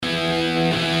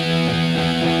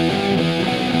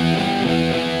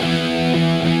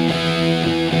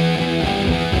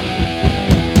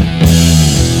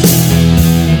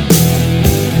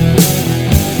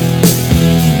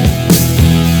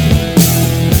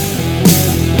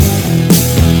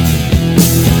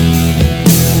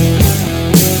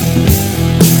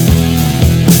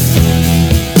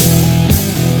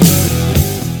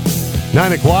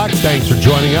9 o'clock. Thanks for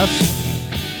joining us.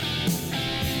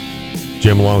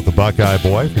 Jim along with the Buckeye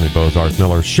Boy from the Bozarth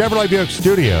Miller Chevrolet Buick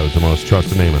Studios, the most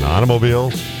trusted name in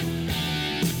automobiles.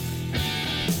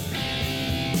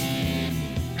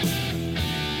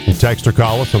 You text or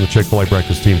call us on the Chick-fil-A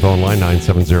Breakfast Team phone line,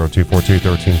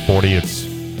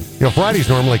 970-242-1340. It's, Friday's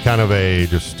normally kind of a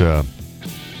just, it's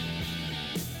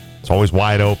always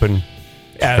wide open.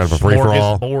 Yeah, kind of a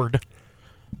free-for-all. Board.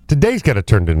 Today's kind of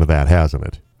turned into that, hasn't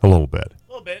it? A little bit.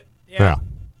 A little bit, yeah.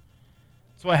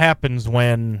 That's what happens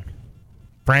when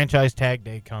franchise tag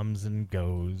day comes and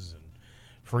goes, and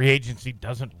free agency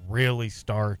doesn't really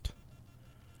start,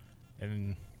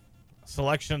 and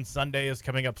Selection Sunday is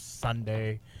coming up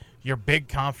Sunday. Your big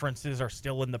conferences are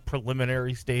still in the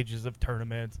preliminary stages of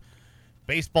tournaments.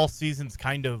 Baseball season's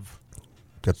kind of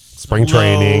got spring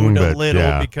training, a but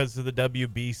little because of the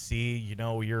WBC.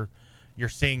 You're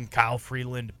seeing Kyle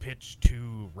Freeland pitch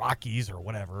to Rockies or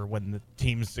whatever when the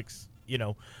teams,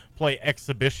 play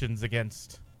exhibitions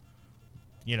against,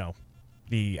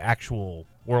 the actual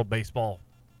World Baseball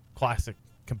Classic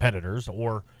competitors,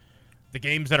 or the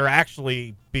games that are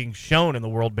actually being shown in the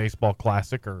World Baseball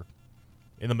Classic are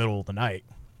in the middle of the night.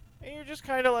 And you're just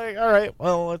kind of like, all right,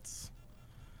 well,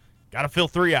 got to fill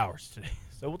 3 hours today.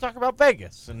 So we'll talk about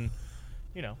Vegas and,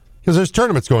 because there's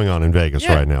tournaments going on in Vegas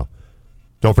right now.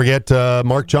 Don't forget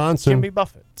Mark Johnson, Jimmy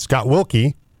Buffett, Scott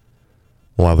Wilkie.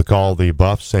 We'll have the call, the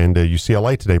Buffs and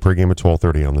UCLA today, pregame at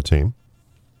 12:30 on the team.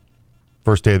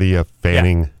 First day of the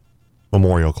Fanning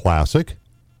Memorial Classic,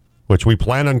 which we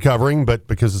plan on covering, but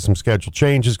because of some schedule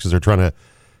changes, because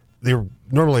they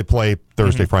normally play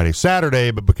Thursday, Friday, Saturday,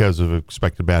 but because of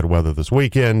expected bad weather this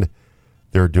weekend,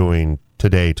 they're doing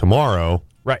today, tomorrow.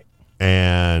 Right.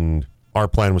 And our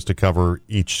plan was to cover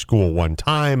each school one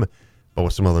time, but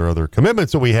with some other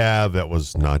commitments that we have, that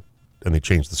was not, and they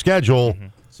changed the schedule.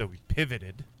 So we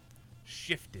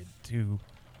shifted to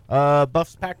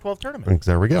Buffs Pac-12 tournament.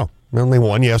 There we go. And they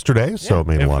won yesterday, so it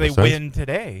made a lot of sense. If they win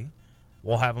today,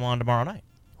 we'll have them on tomorrow night.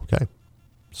 Okay.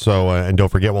 So, and don't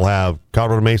forget, we'll have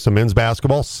Colorado Mesa men's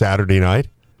basketball Saturday night.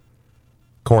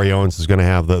 Corey Owens is going to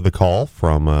have the call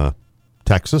from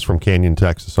Texas, from Canyon,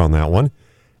 Texas on that one,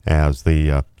 as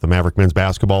the Maverick men's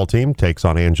basketball team takes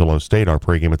on Angelo State. Our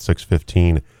pregame at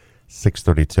 6:15,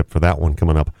 6:30 tip for that one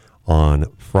coming up on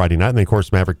Friday night. And then, of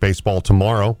course, Maverick baseball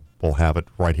tomorrow. We'll have it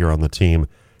right here on the team,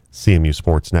 CMU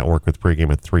Sports Network, with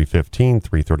pregame at 3:15,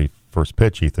 3:30 first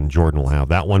pitch. Ethan Jordan will have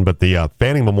that one. But the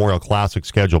Fanning Memorial Classic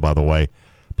schedule, by the way,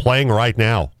 playing right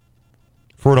now.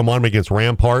 Fruita Monument against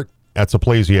Rampart at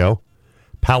Saplesio.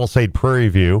 Palisade Prairie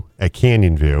View at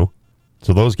Canyon View.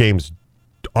 So those games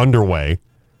underway.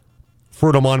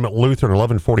 Fruita Monument Lutheran,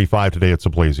 11:45 today at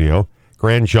Saplesio.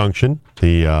 Grand Junction,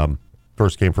 the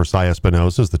first game for Cy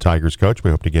Espinosa, is the Tigers coach.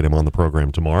 We hope to get him on the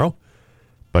program tomorrow.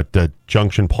 But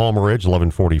Junction Palmer Ridge,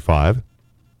 11:45.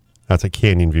 That's at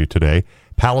Canyon View today.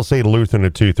 Palisade Lutheran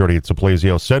at 2:30 at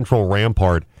Saplesio. Central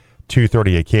Rampart,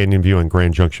 2:30 at Canyon View, and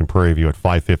Grand Junction Prairie View at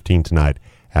 5:15 tonight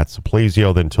at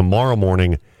Saplesio. Then tomorrow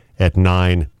morning at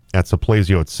 9 at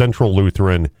Saplesio at Central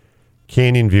Lutheran.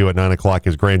 Canyon View at 9 o'clock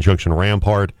is Grand Junction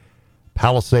Rampart.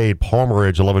 Palisade Palmer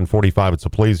Ridge, 11:45 at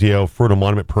Saplesio. Fruita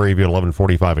Monument Prairie View at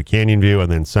 11:45 at Canyon View,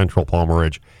 and then Central Palmer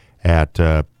Ridge at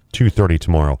 2:30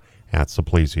 tomorrow at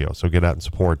Saplesio. So get out and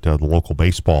support the local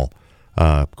baseball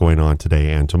going on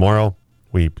today and tomorrow.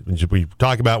 We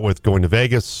talk about with going to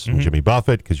Vegas, Jimmy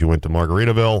Buffett, because you went to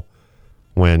Margaritaville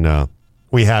when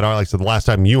we had like I said, the last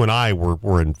time you and I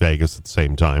were in Vegas at the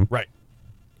same time. Right.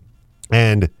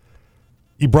 And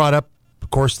he brought up, of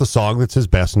course, the song that's his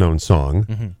best-known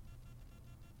song.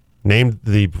 Named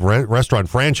the restaurant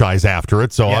franchise after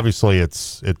it, so obviously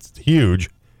it's huge.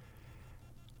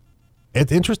 It's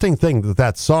an interesting thing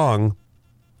that song,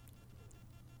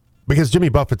 because Jimmy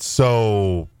Buffett's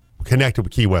so connected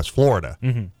with Key West, Florida.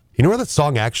 You know where that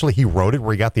song actually, he wrote it,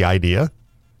 where he got the idea?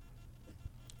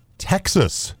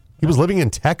 Texas. He was living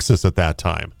in Texas at that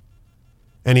time.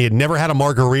 And he had never had a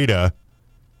margarita,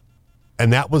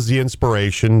 and that was the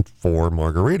inspiration for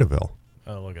Margaritaville.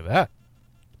 Oh, look at that.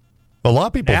 A lot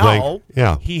of people think,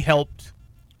 he helped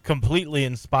completely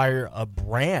inspire a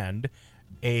brand,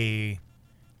 a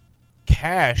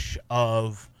cache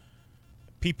of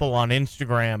people on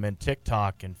Instagram and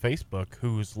TikTok and Facebook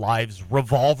whose lives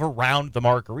revolve around the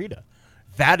margarita.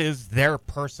 That is their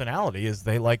personality, is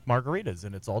they like margaritas,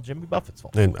 and it's all Jimmy Buffett's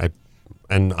fault. And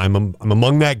I'm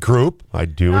among that group. I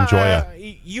do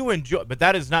enjoy you enjoy, but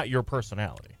that is not your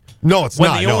personality. No, it's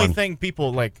not. When the only thing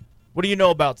people like, what do you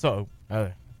know about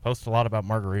post a lot about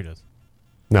margaritas.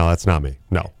 No, that's not me.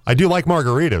 No. I do like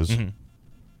margaritas.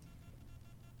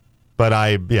 But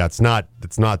it's not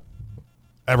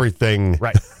everything.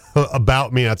 Right.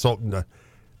 about me. That's all. If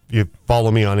you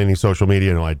follow me on any social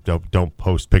media, no, I don't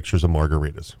post pictures of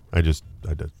margaritas. I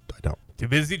don't. Too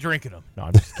busy drinking them. No,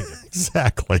 I'm just kidding.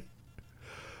 Exactly.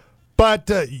 But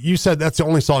you said that's the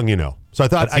only song you know. So I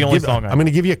thought That's the only song I I'm going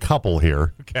to give you a couple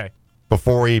here Okay.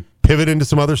 before we pivot into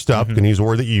some other stuff. Can use a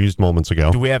word that you used moments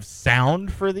ago. Do we have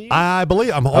sound for these? I'm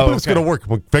hoping it's okay. going to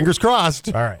work. Fingers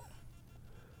crossed. All right.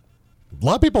 A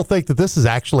lot of people think that this is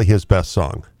actually his best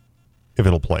song. If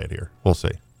it'll play it here, we'll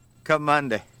see. Come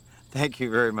Monday. Thank you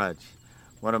very much.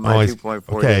 One of my 2.4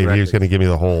 okay. He was records. going to give me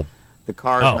the whole. The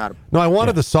car is not a... No, I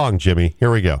wanted the song, Jimmy.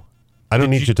 Here we go. I don't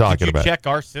need you talking did you about. check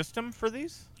our system for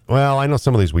these? Well, I know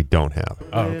some of these we don't have.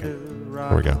 Oh, okay.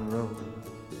 Here we go.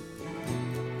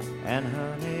 And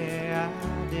honey,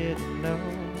 I didn't know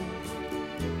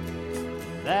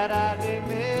that I'd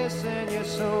be missing you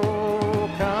so.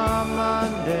 Come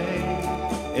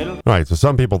Monday, it'll... All right, so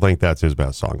some people think that's his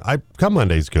best song. Come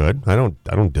Monday's good. I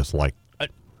don't dislike.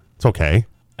 It's okay.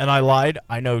 And I lied.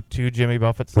 I know 2 Jimmy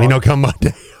Buffett songs. We know Come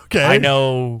Monday. Okay. I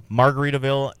know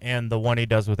Margaritaville and the one he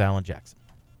does with Alan Jackson.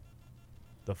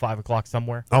 The 5 o'clock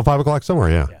somewhere. Oh, 5 o'clock somewhere.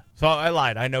 Yeah. Yeah. So I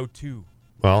lied. I know 2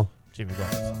 Well, Jimmy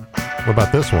Buffett songs. what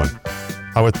about this one?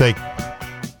 I would think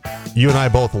you and I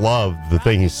both love the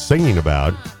thing he's singing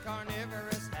about.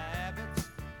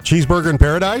 Cheeseburger in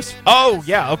Paradise? Oh,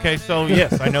 yeah. Okay. So,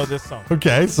 yes, I know this song.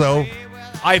 Okay, so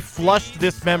I flushed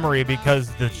this memory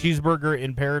because the cheeseburger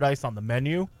in Paradise on the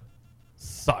menu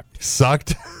sucked.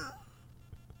 sucked.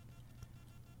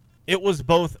 It was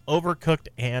both overcooked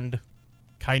and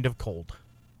kind of cold,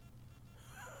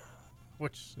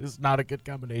 which is not a good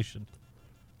combination.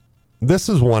 This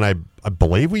is one I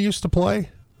believe we used to play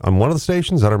on one of the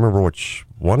stations. I don't remember which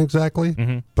one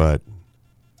exactly, but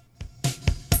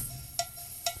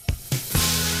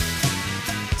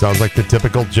sounds like the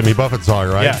typical Jimmy Buffett song,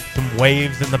 right? Yeah, some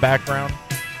waves in the background.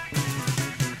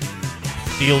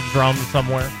 Steel drums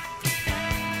somewhere.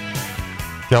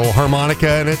 Got a little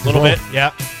harmonica in it. A little bit,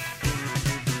 yeah.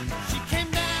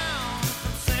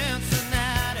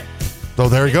 So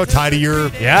there you go. Tie to your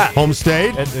Yeah. home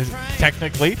state.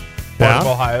 Technically, part Yeah. of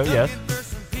Ohio, yes.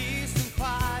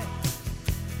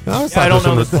 No, I don't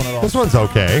know this one at all. This one's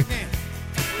okay.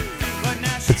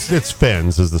 It's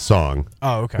Fins is the song.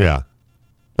 Oh, okay. Yeah.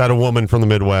 About a woman from the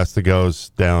Midwest that goes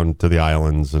down to the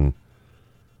islands and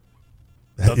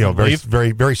Doesn't very leave?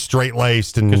 very very straight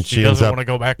laced, and 'Cause she ends doesn't up want to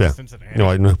go back yeah. to Cincinnati. No,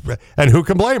 I know. And who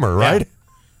can blame her, right? Yeah.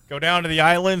 Go down to the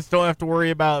islands. Don't have to worry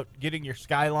about getting your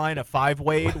Skyline a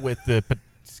 5-weight with the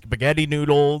spaghetti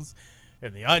noodles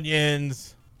and the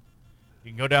onions.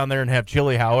 You can go down there and have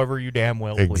chili however you damn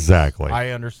well please. Exactly. I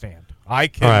understand. I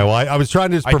can. All right. Well, I was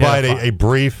trying to just provide Identify. a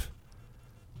brief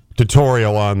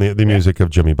tutorial on the music of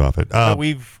Jimmy Buffett. So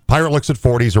we've Pirate Looks at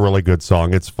 40 is a really good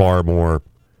song. It's far more.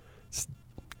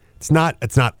 It's not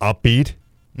upbeat.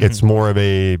 It's more of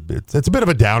it's a bit of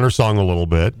a downer song a little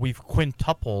bit. we've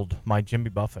quintupled my Jimmy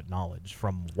Buffett knowledge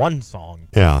from one song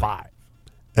to Yeah. 5.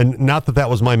 And not that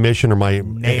was my mission or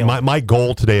Nailed. my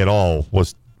goal today at all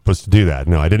was to do that.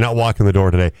 No, I did not walk in the door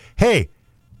today. Hey,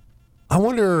 I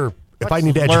wonder if I Let's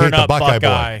need to learn educate the up Buckeye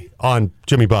Buckeye. boy on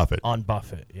Jimmy Buffett. On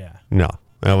Buffett, yeah. No,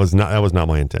 that was not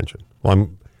my intention. Well,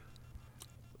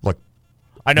 look.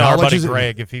 I know our Knowledge buddy is-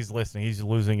 Greg, if he's listening, he's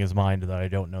losing his mind that I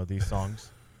don't know these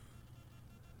songs.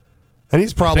 And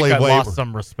he's I probably think I way lost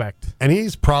some respect. and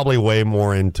he's probably way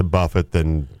more into Buffett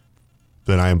than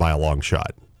I am by a long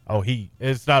shot. Oh,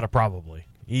 it's not a probably.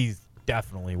 He's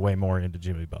definitely way more into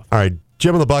Jimmy Buffett. All right,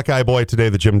 Jim and the Buckeye Boy today,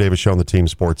 the Jim Davis Show on the Team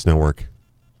Sports Network.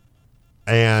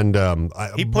 And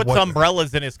He puts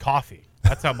umbrellas in his coffee.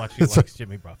 That's how much he likes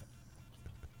Jimmy Buffett.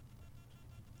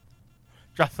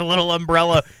 Drops a little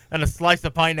umbrella and a slice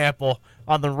of pineapple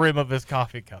on the rim of his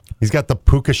coffee cup. He's got the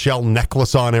puka shell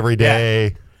necklace on every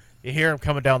day. You hear him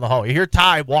coming down the hall. You hear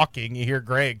Ty walking. You hear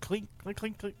Greg clink, clink,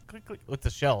 clink, clink, clink, clink with the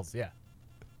shells. Yeah.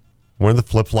 Wearing the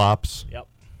flip flops. Yep.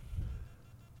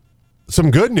 Some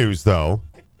good news, though.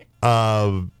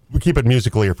 We keep it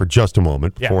musical here for just a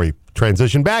moment before we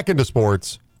transition back into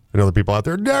sports. And other people out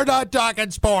there, they're not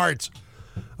talking sports.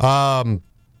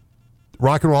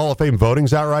 Rock and Roll Hall of Fame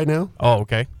voting's out right now. Oh,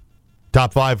 okay.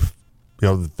 Top 5,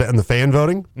 and the fan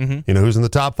voting. Mm-hmm. You know who's in the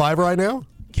top 5 right now?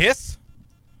 Kiss?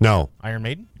 No. Iron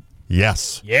Maiden?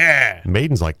 Yes. Yeah.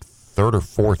 Maiden's like 3rd or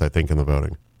 4th, I think, in the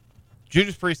voting.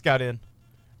 Judas Priest got in.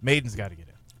 Maiden's got to get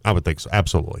in. I would think so.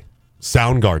 Absolutely.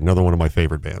 Soundgarden, another one of my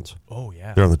favorite bands. Oh,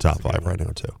 yeah. They're in the top That's a good 5 right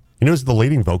now, too. You know who's the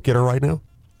leading vote getter right now?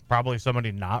 Probably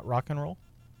somebody not rock and roll.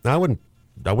 I wouldn't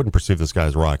perceive this guy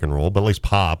as rock and roll, but at least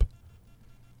pop.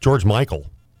 George Michael.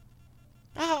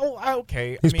 Oh,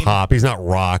 okay. He's pop. He's not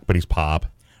rock, but he's pop.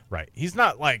 Right. He's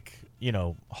not like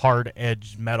hard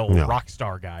edge metal No. rock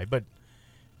star guy, but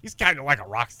he's kind of like a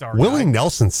rock star. Willie guy.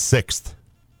 Nelson's 6th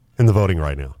in the voting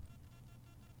right now.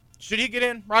 Should he get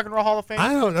in Rock and Roll Hall of Fame?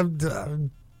 I don't.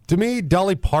 To me,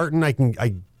 Dolly Parton,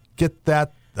 I get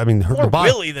that. I mean, More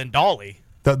Willie than Dolly.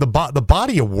 the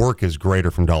body of work is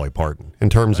greater from Dolly Parton in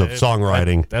terms of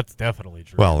songwriting. That's definitely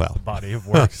true. Well, The body of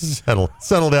work.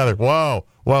 settle down there. Whoa,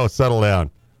 settle down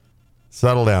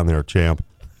there, champ.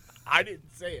 I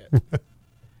didn't say it.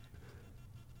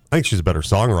 I think she's a better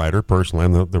songwriter, personally.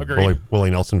 And the Agreed. Willie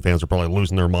Nelson fans are probably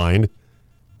losing their mind.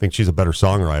 I think she's a better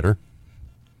songwriter.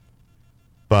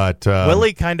 But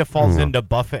Willie kind of falls into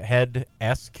Buffett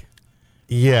Head-esque.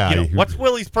 yeah, What's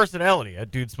Willie's personality?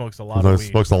 That dude smokes a lot he of weed.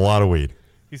 smokes a lot of weed.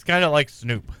 He's kind of like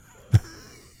Snoop.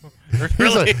 He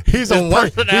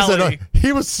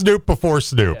was Snoop before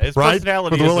Snoop, His right?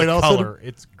 personality With is Willie a Nelson? color.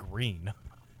 It's green.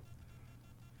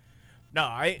 No,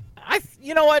 I,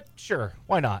 you know what? Sure,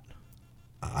 why not?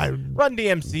 Run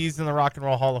DMC's in the Rock and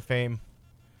Roll Hall of Fame.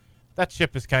 That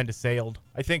ship has kind of sailed.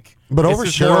 I think. But this over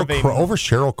is more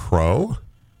Sheryl Crow?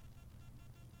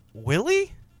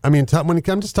 Willie? I mean,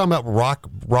 I'm just talking about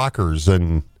rockers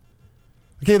and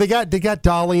okay, they got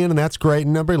Dolly in, and that's great,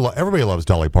 and everybody loves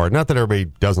Dolly Parton. Not that everybody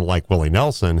doesn't like Willie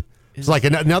Nelson. It's like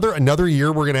another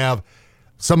year we're gonna have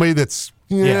somebody that's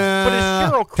But is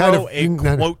Sheryl Crow kind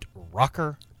a quote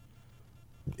rocker?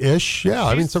 ish? Yeah,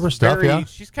 I mean some of her stuff. Yeah.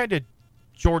 She's kind of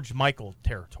George Michael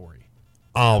territory.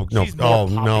 Oh no! She's more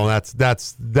No! That's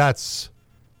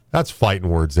fighting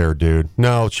words there, dude.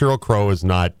 No, Sheryl Crow is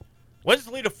not. When does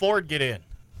Lita Ford get in?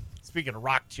 Speaking of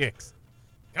rock chicks,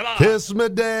 come on. Kiss me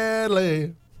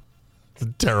deadly. It's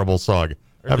a terrible song.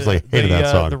 I absolutely hated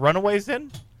that song. The Runaways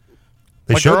in?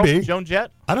 They My should girl, be. Joan Jett?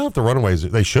 I don't know if the Runaways.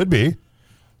 They should be.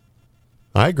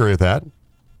 I agree with that.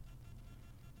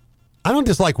 I don't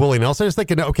dislike Willie Nelson. I just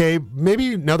think, okay,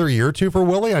 maybe another year or two for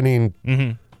Willie. I mean,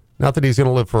 not that he's going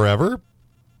to live forever.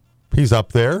 He's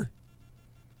up there.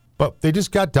 But they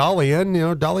just got Dolly in.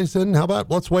 Dolly's in. How about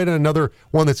let's wait another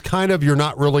one that's kind of, you're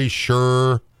not really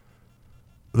sure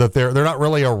that they're not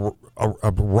really a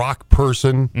rock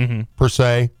person per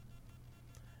se.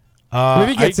 If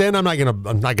he gets in, I'm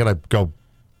not gonna go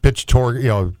pitch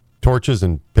torches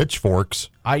and pitchforks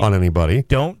on anybody.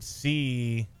 Don't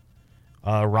see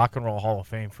Rock and Roll Hall of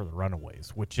Fame for the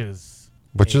Runaways, which is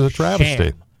a travesty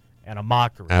sham and a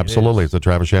mockery. Absolutely, it's a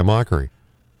Travis Sham mockery.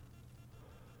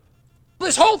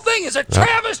 This whole thing is a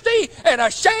travesty and a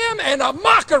sham and a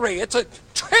mockery. It's a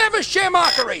Travis Sham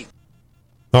mockery.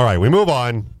 All right, we move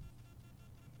on.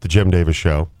 The Jim Davis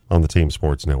Show on the Team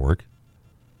Sports Network.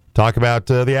 Talk about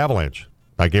the Avalanche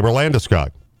by Gabriel Landeskog.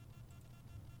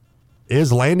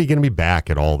 Is Landy going to be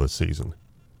back at all this season?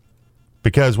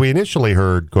 Because we initially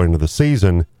heard going into the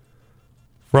season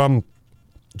from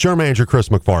general manager Chris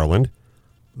McFarland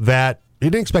that he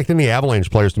didn't expect any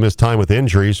Avalanche players to miss time with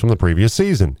injuries from the previous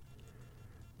season.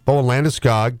 But when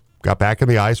Landeskog got back in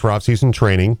the ice for off-season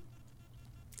training,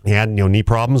 he had knee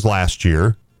problems last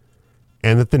year,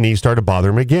 and that the knee started to bother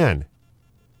him again.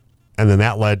 And then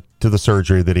that led to the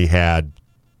surgery that he had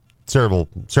several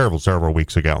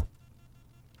weeks ago.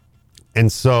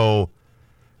 And so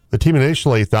the team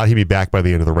initially thought he'd be back by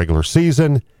the end of the regular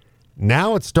season.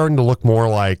 Now it's starting to look more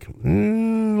like,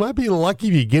 might be lucky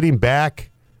if you get him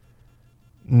back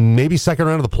maybe second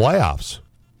round of the playoffs.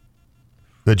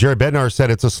 The Jared Bednar said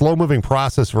it's a slow-moving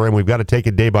process for him. We've got to take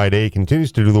it day by day. He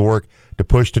continues to do the work to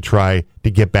push to try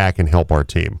to get back and help our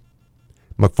team.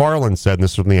 McFarland said, and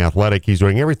this is from The Athletic, he's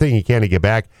doing everything he can to get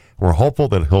back. And we're hopeful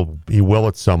that he will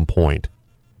at some point.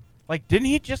 Like, didn't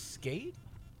he just skate?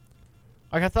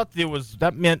 Like, I thought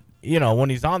that meant, when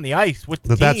he's on the ice with the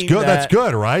team. That's good. That's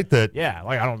good, right? Yeah,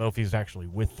 I don't know if he's actually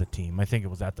with the team. I think it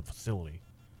was at the facility.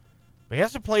 But he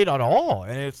hasn't played at all,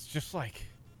 and it's just like,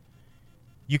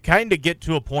 you kind of get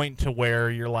to a point to where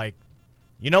you're like,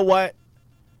 you know what?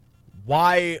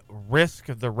 Why risk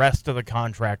the rest of the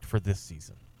contract for this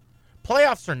season?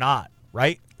 Playoffs or not,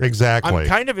 right? Exactly. I'm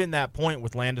kind of in that point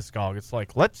with Landeskog. It's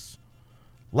like, let's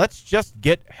just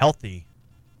get healthy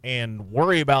and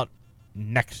worry about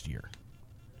next year.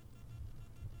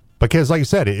 Because, like you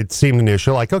said, it seemed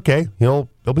initially like, okay, he'll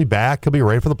be back. He'll be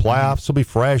ready for the playoffs. He'll be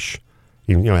fresh.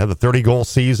 He had the 30-goal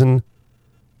season.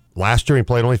 Last year, he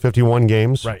played only 51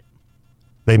 games. Right.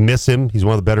 They miss him. He's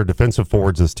one of the better defensive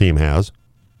forwards this team has.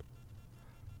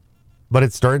 But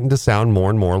it's starting to sound more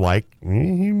and more like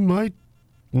he might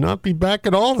not be back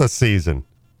at all this season.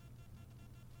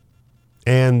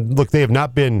 And look, they have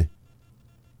not been,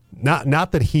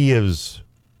 not that he is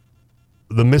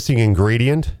the missing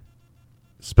ingredient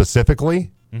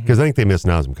specifically, because I think they missed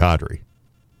Nazem Kadri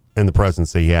and the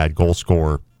presence that he had, goal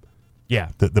scorer. Yeah.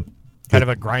 The Kind of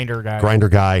a grinder guy. Grinder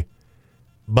guy.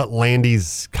 But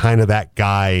Landy's kind of that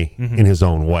guy in his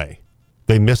own way.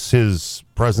 They miss his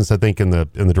presence, I think, in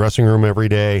the dressing room every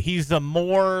day. He's a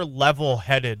more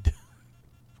level-headed,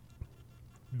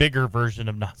 bigger version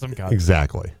of Nazem Kadri.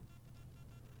 Exactly.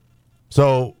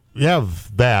 So you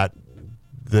have that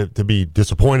to be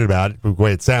disappointed about it. The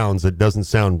way it sounds, it doesn't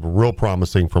sound real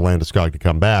promising for Landeskog to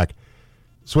come back.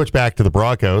 Switch back to the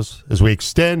Broncos as we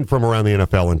extend from around the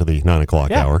NFL into the 9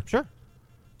 o'clock hour. Sure.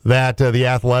 That The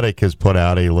Athletic has put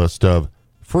out a list of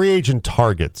free agent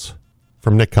targets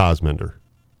from Nick Kosminder.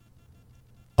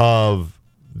 From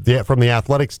the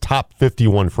Athletic's top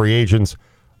 51 free agents,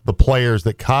 the players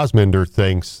that Kosminder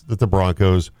thinks that the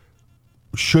Broncos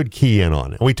should key in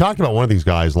on. And we talked about one of these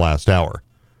guys last hour,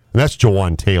 and that's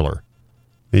Jawan Taylor,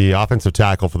 the offensive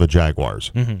tackle for the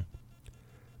Jaguars.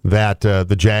 That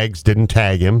the Jags didn't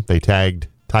tag him. They tagged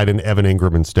tight end Evan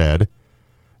Ingram instead.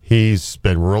 He's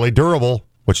been really durable,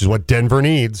 which is what Denver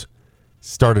needs.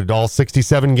 Started all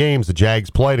 67 games the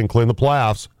Jags played, including the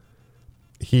playoffs.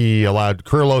 He allowed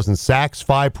career lows in sacks,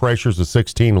 5 pressures to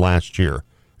 16 last year,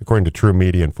 according to True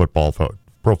Media and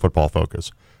Pro Football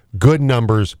Focus. Good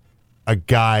numbers, a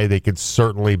guy they could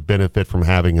certainly benefit from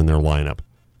having in their lineup.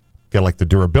 Got like the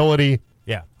durability.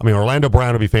 Yeah. I mean, Orlando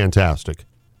Brown would be fantastic.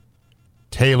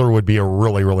 Taylor would be a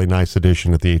really, really nice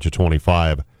addition at the age of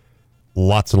 25.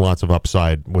 Lots and lots of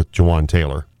upside with Jawan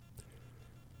Taylor.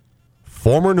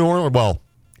 Former New Orleans, well,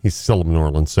 he's still a New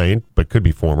Orleans Saint, but could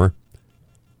be former.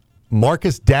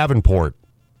 Marcus Davenport,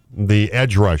 the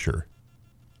edge rusher.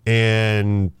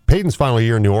 In Peyton's final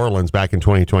year in New Orleans back in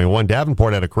 2021,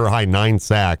 Davenport had a career-high 9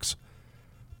 sacks.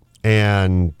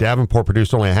 And Davenport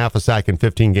produced only a half a sack in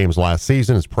 15 games last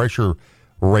season. His pressure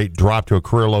rate dropped to a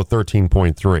career-low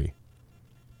 13.3.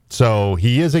 So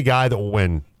he is a guy that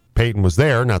when Peyton was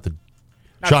there, not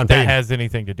Sean that Payton has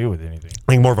anything to do with anything.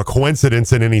 I think more of a coincidence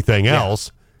than anything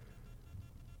else.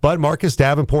 But Marcus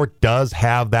Davenport does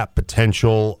have that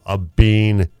potential of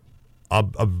being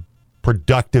a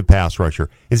productive pass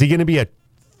rusher. Is he going to be a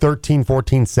 13,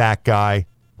 14 sack guy?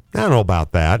 I don't know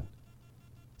about that.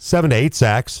 7 to 8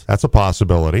 sacks, that's a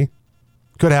possibility.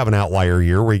 Could have an outlier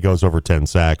year where he goes over 10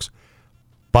 sacks.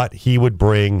 But he would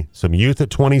bring some youth at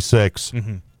 26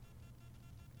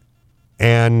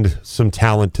 and some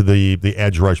talent to the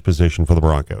edge rush position for the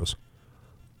Broncos.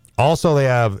 Also, they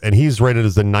have, and he's rated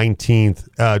as the 19th.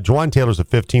 Jawan Taylor's a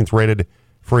 15th rated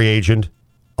free agent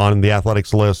on the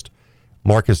Athletics list.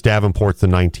 Marcus Davenport's the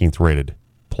 19th rated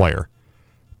player.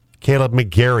 Caleb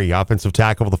McGarry, offensive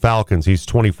tackle for the Falcons. He's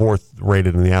 24th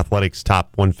rated in the Athletics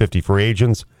top 150 free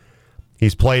agents. He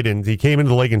came into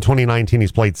the league in 2019.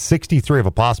 He's played 63 of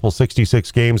a possible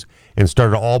 66 games and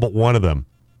started all but one of them.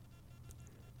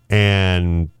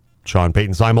 And Sean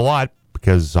Payton saw him a lot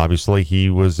because obviously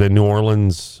he was in New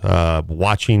Orleans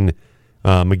watching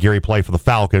McGarry play for the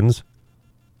Falcons.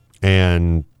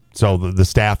 And so the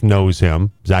staff knows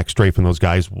him. Zach Strafe and those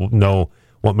guys will know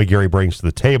what McGarry brings to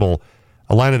the table.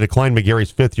 Atlanta declined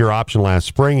McGarry's 5th-year option last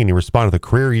spring, and he responded to the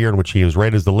career year in which he was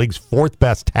rated as the league's 4th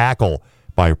best tackle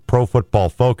by Pro Football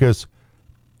Focus.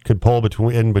 Could pull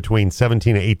between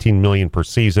 17 and 18 million per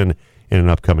season in an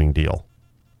upcoming deal.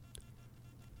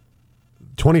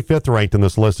 25th ranked in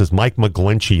this list is Mike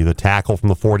McGlinchey, the tackle from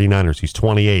the 49ers. He's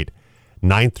 28.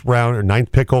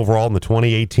 9th pick overall in the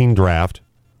 2018 draft.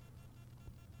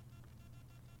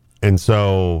 And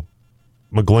so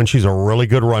McGlinchey's a really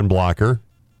good run blocker.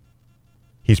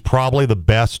 He's probably the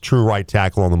best true right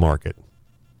tackle on the market.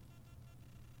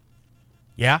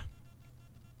 Yeah.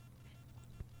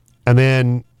 And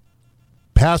then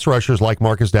pass rushers like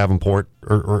Marcus Davenport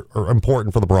are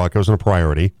important for the Broncos and a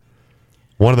priority.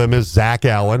 One of them is Zach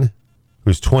Allen,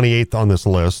 who's 28th on this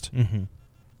list.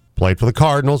 Played for the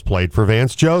Cardinals, played for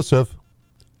Vance Joseph.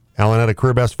 Allen had a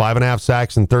career best 5.5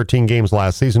 sacks in 13 games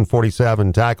last season,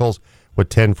 47 tackles with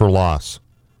 10 for loss.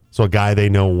 So a guy they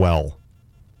know well.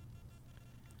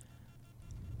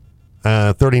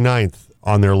 39th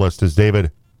on their list is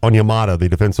David Onyemata, the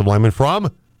defensive lineman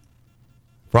from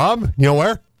you know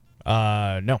where?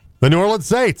 No. The New Orleans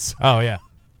Saints. Oh, yeah.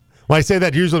 When I say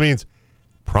that, usually means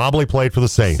probably played for the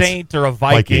Saints. Saint or a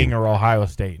Viking or Ohio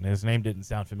State, and his name didn't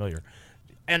sound familiar.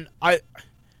 And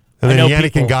then know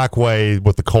Yannick people- Ngakoue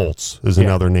with the Colts is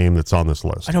another name that's on this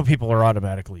list. I know people are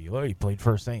automatically, he played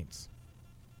for Saints.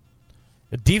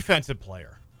 A defensive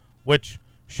player, which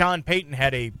Sean Payton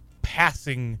had a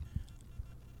passing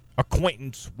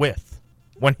acquaintance with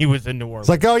when he was in New Orleans. It's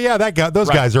like, oh, yeah, that guy, those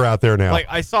guys are out there now. Like,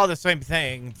 I saw the same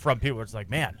thing from people. It's like,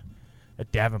 man,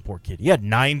 that Davenport kid, he had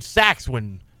 9 sacks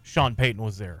when Sean Payton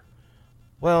was there.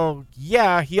 Well,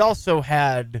 yeah, he also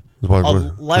had What-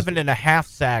 11 and a half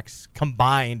sacks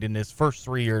combined in his first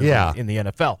 3 years Yeah. in the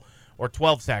NFL, or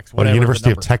 12 sacks. What, Whatever the University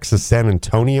the of number. Texas San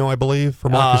Antonio, I believe, for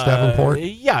Marcus Davenport.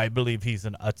 Yeah, I believe he's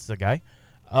an UTSA guy.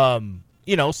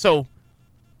 So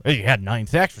he had 9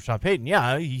 sacks for Sean Payton.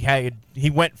 Yeah, he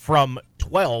went from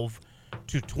 12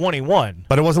 to 21.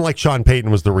 But it wasn't like Sean Payton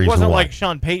was the It reason wasn't why. like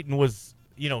Sean Payton was,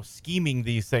 scheming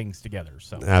these things together.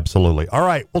 So Absolutely. All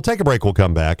right, we'll take a break. We'll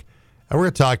come back. And we're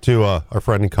going to talk to our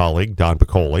friend and colleague, Don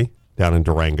Piccoli, down in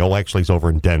Durango. Actually, he's over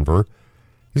in Denver.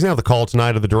 He's going to have the call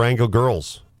tonight of the Durango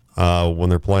girls when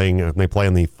they play in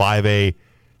the 5A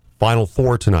Final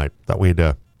Four tonight. Thought we'd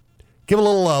give a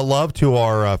little love to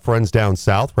our friends down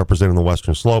south representing the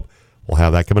Western Slope. We'll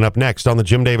have that coming up next on the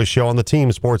Jim Davis Show on the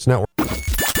Team Sports Network.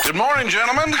 Good morning,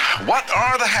 gentlemen. What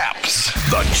are the haps?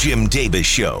 The Jim Davis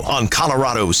Show on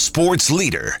Colorado's sports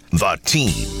leader, The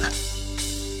Team.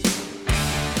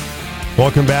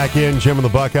 Welcome back in, Jim and the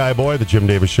Buckeye Boy, the Jim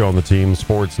Davis Show on the Team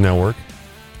Sports Network.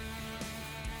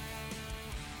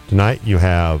 Tonight you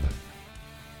have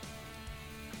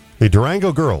the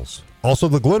Durango girls, also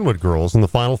the Glenwood girls in the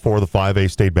Final Four of the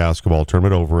 5A State Basketball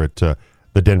Tournament over at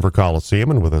the Denver Coliseum.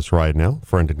 And with us right now,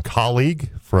 friend and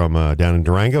colleague from down in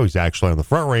Durango. He's actually on the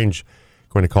Front Range,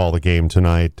 going to call the game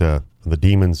tonight. The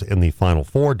Demons in the Final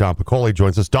Four. Don Piccoli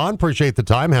joins us. Don, appreciate the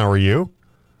time. How are you?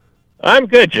 I'm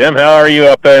good, Jim. How are you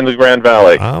up in the Grand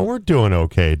Valley? We're doing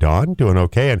okay, Don. Doing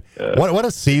okay. And what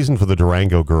a season for the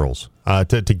Durango girls.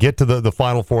 To get to the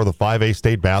Final Four of the 5A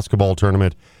State Basketball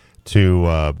Tournament,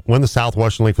 to win the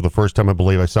Southwestern League for the first time, I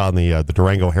believe I saw in the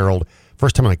Durango Herald,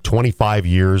 first time in like 25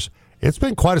 years. It's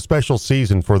been quite a special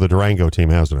season for the Durango team,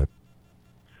 hasn't it?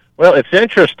 Well, it's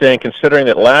interesting considering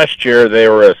that last year they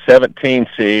were a 17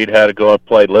 seed, had to go and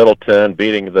play Littleton,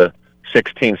 beating the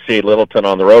 16 seed Littleton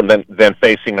on the road, and then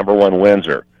facing number 1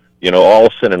 Windsor. All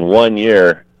of a sudden in 1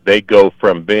 year they go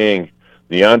from being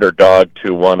the underdog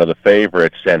to one of the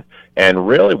favorites, and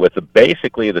really with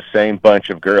basically the same bunch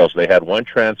of girls. They had one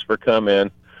transfer come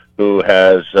in who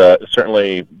has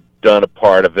certainly done a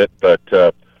part of it, but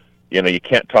you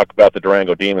can't talk about the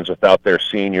Durango Demons without their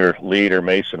senior leader,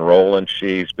 Mason Rowland.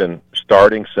 She's been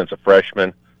starting since a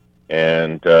freshman,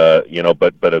 and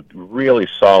but a really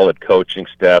solid coaching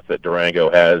staff that Durango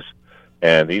has,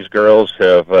 and these girls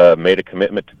have made a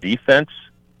commitment to defense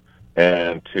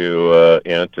and to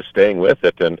staying with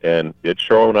it, and it's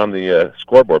shown on the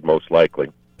scoreboard most likely.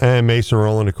 And Mason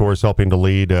Rowland, of course, helping to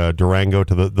lead Durango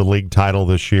to the league title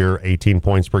this year, 18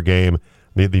 points per game,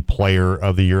 the player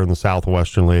of the year in the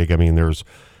Southwestern League. I mean, there's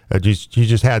he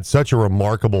just had such a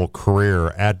remarkable career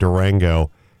at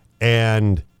Durango,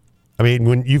 and I mean,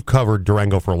 when you've covered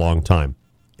Durango for a long time,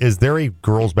 is there a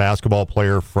girls basketball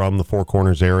player from the Four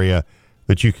Corners area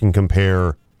that you can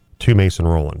compare to Mason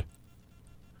Rowland?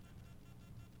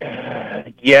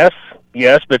 Yes,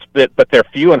 but they're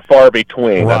few and far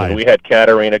between. Right. I mean, we had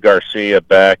Katarina Garcia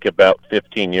back about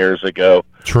 15 years ago.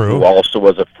 True. Who also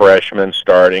was a freshman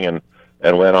starting and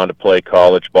went on to play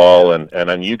college ball.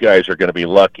 And you guys are going to be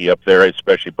lucky up there,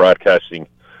 especially broadcasting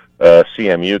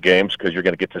CMU games, because you're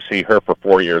going to get to see her for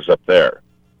 4 years up there.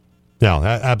 Yeah,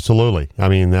 absolutely. I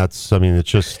mean, it's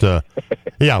just,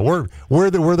 yeah, we're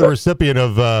the recipient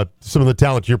of some of the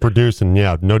talent you're producing.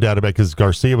 Yeah, no doubt about it, because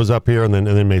Garcia was up here, and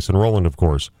then Mason Rowland, of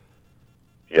course.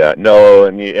 Yeah, no,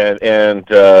 and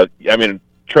I mean,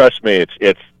 trust me,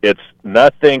 it's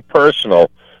nothing personal.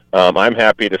 I'm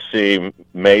happy to see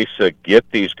Mesa get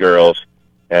these girls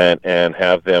and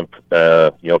have them,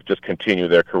 just continue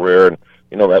their career, and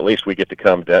at least we get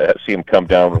to see them come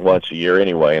down once a year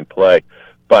anyway and play.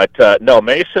 But no,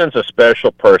 Mason's a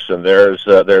special person. There's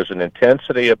an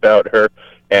intensity about her,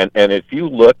 and if you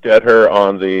looked at her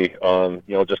on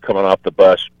just coming off the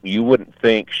bus, you wouldn't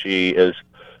think she is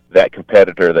that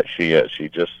competitor that she is. She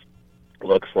just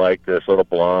looks like this little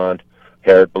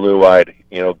blonde-haired, blue-eyed,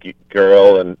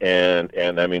 girl,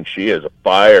 and I mean, she is a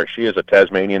fire. She is a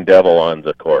Tasmanian devil on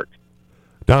the court.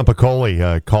 Don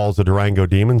Piccoli calls the Durango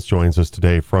Demons, joins us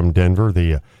today from Denver.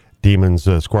 The Demons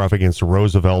square off against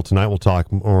Roosevelt tonight. We'll talk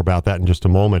more about that in just a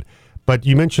moment. But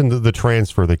you mentioned the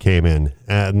transfer that came in,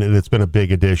 and it's been a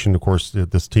big addition. Of course,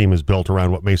 this team is built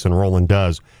around what Mason Rowland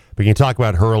does. But can you talk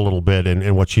about her a little bit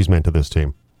and what she's meant to this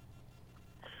team?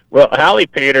 Well, Hallie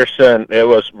Peterson, it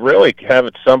was really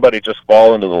having somebody just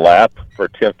fall into the lap for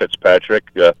Tim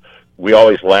Fitzpatrick. We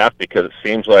always laugh because it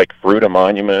seems like Fruita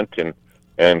Monument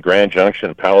and Grand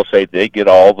Junction, Palisade, they get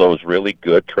all those really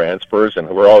good transfers, and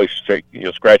we're always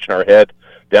scratching our head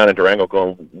down in Durango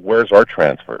going, where's our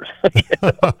transfers? And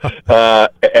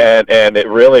it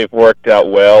really worked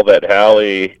out well that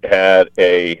Hallie had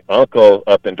a uncle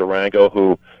up in Durango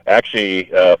who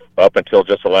actually, up until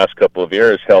just the last couple of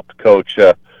years, helped coach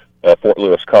Fort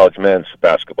Lewis College men's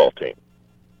basketball team.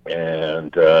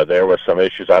 And there were some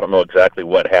issues. I don't know exactly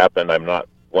what happened. I'm not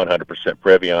 100%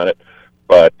 privy on it.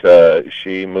 But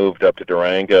she moved up to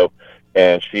Durango,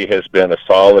 and she has been a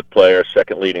solid player,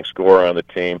 second leading scorer on the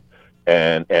team.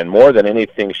 And more than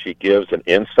anything, she gives an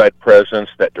inside presence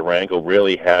that Durango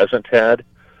really hasn't had,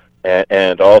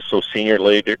 and also senior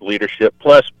leadership.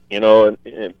 Plus,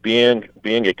 being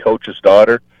a coach's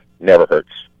daughter never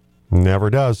hurts. Never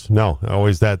does. No,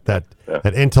 always that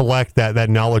intellect, that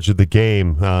knowledge of the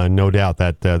game. No doubt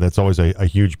that's always a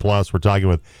huge plus. We're talking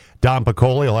with Don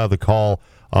Piccoli. He'll have the call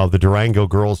of the Durango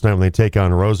girls now when they take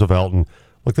on Roosevelt. And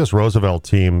look, this Roosevelt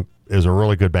team is a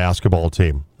really good basketball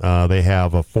team. They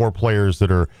have 4 players that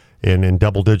are in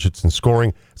double digits in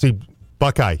scoring. See,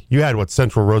 Buckeye, you had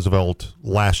Central Roosevelt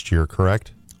last year,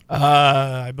 correct?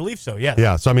 I believe so. Yes.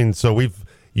 Yeah. So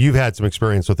you've had some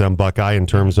experience with them, Buckeye, in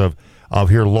terms of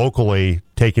here locally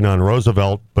taking on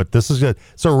Roosevelt. But this is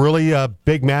it's a really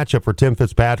big matchup for Tim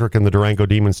Fitzpatrick and the Durango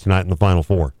Demons tonight in the Final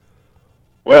Four.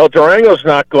 Well, Durango's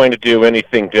not going to do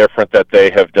anything different that they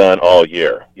have done all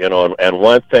year, and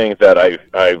one thing that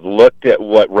I've looked at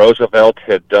what Roosevelt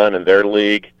had done in their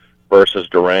league versus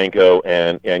Durango,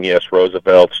 and yes,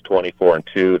 Roosevelt's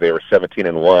 24-2, they were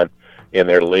 17-1 in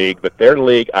their league, but their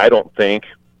league, I don't think,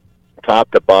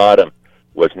 top to bottom,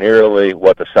 was nearly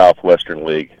what the Southwestern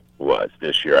League was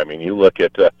this year. I mean, you look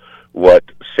at what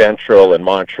Central and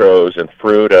Montrose and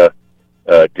Fruita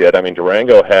did. I mean,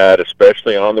 Durango had,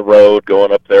 especially on the road,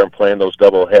 going up there and playing those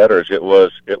double headers, it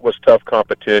was tough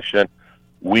competition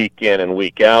week in and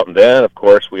week out. And then, of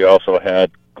course, we also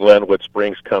had Glenwood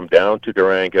Springs come down to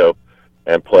Durango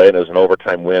and play it as an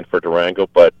overtime win for Durango,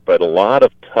 but a lot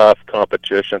of tough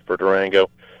competition for Durango.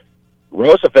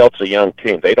 Roosevelt's a young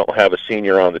team. They don't have a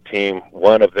senior on the team.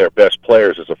 One of their best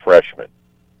players is a freshman,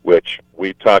 which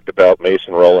we talked about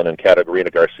Mason Rowland and Catarina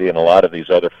Garcia and a lot of these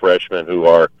other freshmen who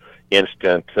are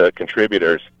instant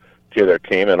contributors to their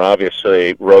team, and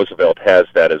obviously Roosevelt has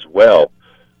that as well.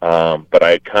 But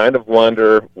I kind of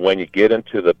wonder when you get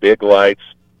into the big lights,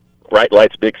 bright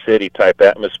lights, big city type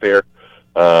atmosphere.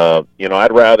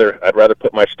 I'd rather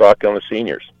put my stock on the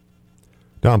seniors.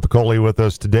 Don Piccoli with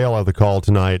us today. I'll have the call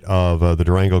tonight of the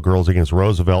Durango girls against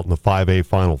Roosevelt in the 5A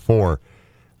Final Four.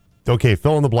 Okay,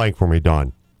 fill in the blank for me,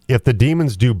 Don. If the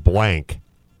Demons do blank,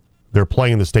 they're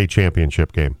playing the state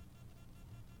championship game.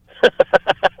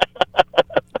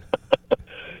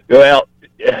 Well,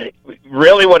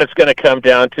 really what it's going to come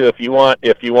down to, if you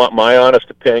want my honest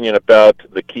opinion about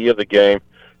the key of the game,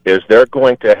 is they're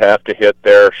going to have to hit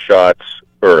their shots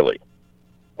early.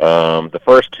 The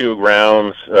first 2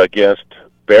 rounds against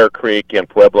Bear Creek and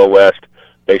Pueblo West,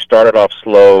 they started off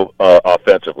slow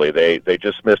offensively. They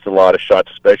just missed a lot of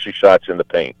shots, especially shots in the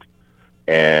paint.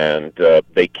 And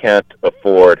they can't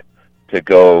afford to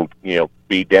go,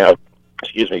 be down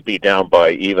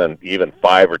by even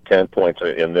 5 or 10 points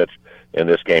in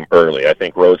this game early. I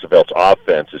think Roosevelt's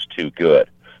offense is too good.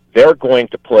 They're going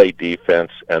to play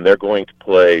defense, and they're going to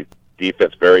play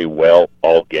defense very well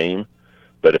all game.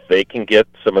 But if they can get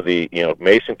some of the,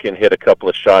 Mason can hit a couple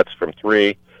of shots from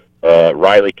 3,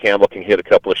 Riley Campbell can hit a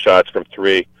couple of shots from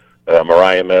 3,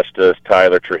 Mariah Mestas,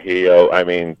 Tyler Trujillo. I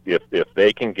mean, if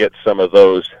they can get some of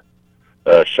those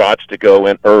shots to go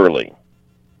in early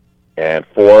and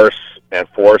force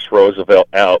Roosevelt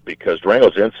out, because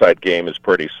Durango's inside game is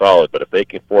pretty solid, but if they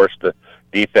can force the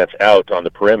defense out on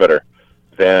the perimeter,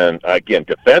 then again,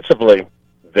 defensively,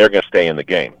 they're going to stay in the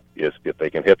game if they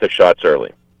can hit the shots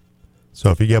early. So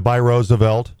if you get by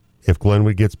Roosevelt, if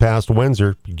Glenwood gets past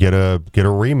Windsor, you get a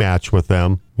rematch with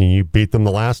them. You beat them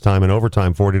the last time in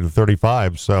overtime,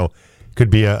 40-35. So it could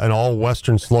be an all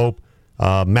Western Slope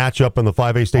matchup in the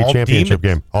 5A state all championship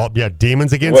demons. game.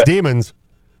 Demons against demons.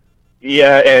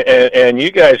 Yeah, and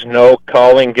you guys know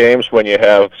calling games when you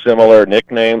have similar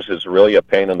nicknames is really a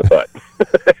pain in the butt.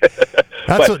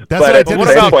 That's what I tend to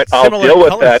say. I'll deal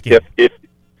with that if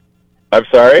I'm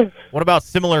sorry? What about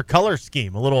similar color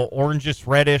scheme? A little orangish,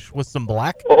 reddish with some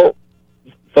black? Oh,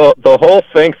 the whole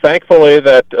thing, thankfully,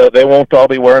 that they won't all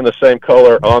be wearing the same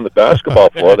color on the basketball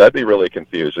floor. That'd be really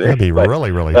confusing. That'd be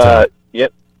really tough.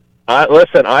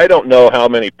 Listen, I don't know how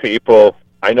many people,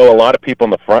 I know a lot of people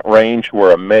in the Front Range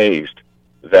were amazed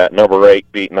that number 8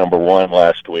 beat number 1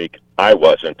 last week. I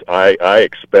wasn't. I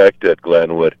expected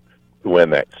Glenwood to win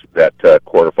that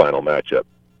quarterfinal matchup.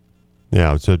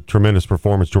 Yeah, it's a tremendous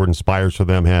performance. Jordan Spires for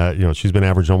them she's been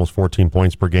averaging almost 14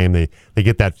 points per game. They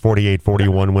get that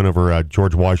 48-41 win over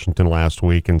George Washington last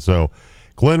week, and so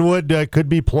Glenwood could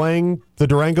be playing the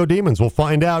Durango Demons. We'll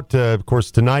find out. Of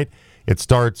course, tonight It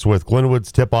starts with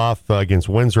Glenwood's tip-off against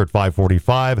Windsor at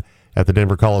 5:45 at the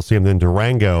Denver Coliseum, then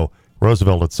Durango,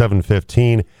 Roosevelt at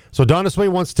 7:15. So Don, if somebody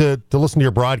wants to listen to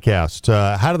your broadcast,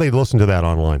 how do they listen to that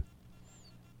online?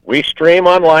 We stream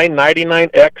online,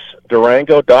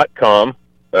 99xdurango.com.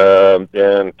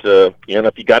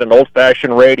 If you got an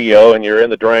old-fashioned radio and you're in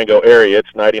the Durango area,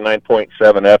 it's 99.7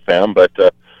 FM, but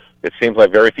it seems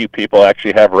like very few people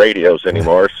actually have radios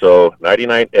anymore, so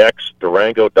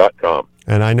 99xdurango.com.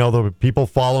 And I know the people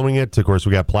following it, of course,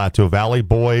 we got Plateau Valley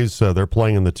boys. They're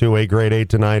playing in the 2A Grade 8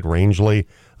 tonight. Rangeley,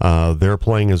 they're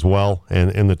playing as well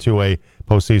and in the 2A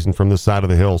postseason from this side of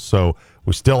the hill. So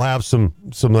we still have some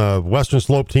Western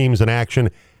Slope teams in action.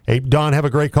 Hey, Don, have a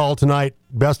great call tonight.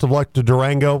 Best of luck to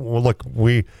Durango. Well, look,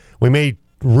 we may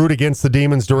root against the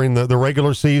Demons during the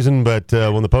regular season, but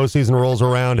when the postseason rolls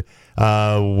around,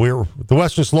 we're the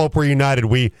Western Slope. We're united.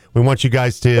 We want you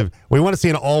guys to. We want to see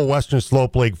an all Western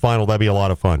Slope League final. That'd be a lot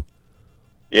of fun.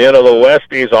 The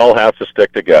Westies all have to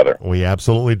stick together. We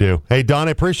absolutely do. Hey, Don,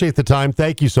 I appreciate the time.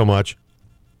 Thank you so much.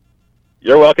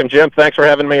 You're welcome, Jim. Thanks for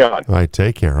having me on. All right,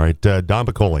 take care. All right, Don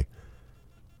Piccoli.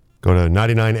 Go to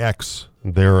 99X,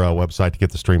 their website, to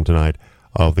get the stream tonight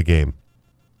of the game.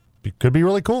 Could be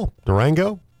really cool.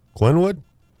 Durango, Glenwood,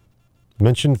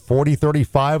 mentioned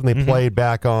 40-35, and they played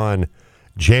back on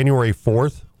January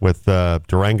 4th with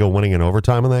Durango winning in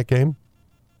overtime in that game.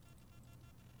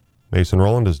 Mason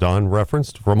Rowland, as Don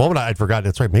referenced. For a moment, I'd forgotten.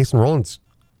 That's right, Mason Rowland's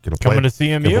going to play to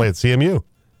CMU. Play at CMU.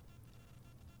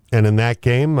 And in that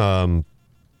game,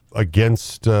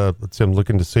 against, let's see, I'm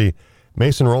looking to see,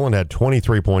 Mason Rowland had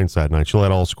 23 points that night. She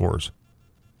led all scores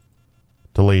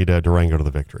to lead Durango to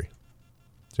the victory.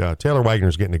 So Taylor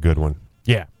Wagner's getting a good one.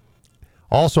 Yeah.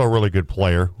 Also a really good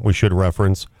player we should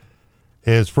reference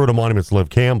is Fruita Monument's Liv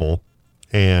Campbell.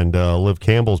 And Liv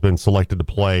Campbell's been selected to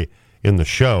play in the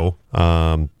show.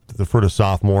 The Fruita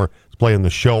sophomore is playing the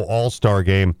show All-Star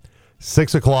game.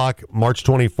 6 o'clock, March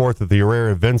 24th at the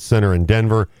Aurora Events Center in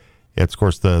Denver. It's, of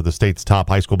course, the state's top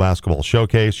high school basketball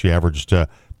showcase. She averaged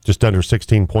just under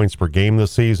 16 points per game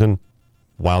this season.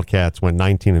 Wildcats went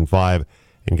 19-5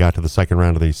 and got to the second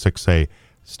round of the 6A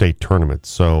state tournament.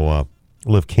 So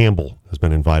Liv Campbell has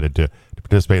been invited to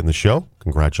participate in the show.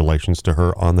 Congratulations to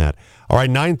her on that. All right,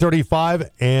 9:35,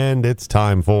 and it's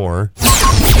time for...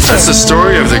 That's the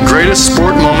story of the greatest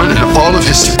sport moment in all of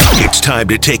history. It's time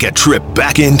to take a trip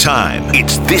back in time.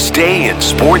 It's This Day in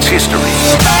Sports History.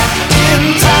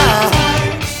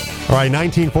 All right,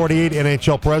 1948,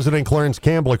 NHL President Clarence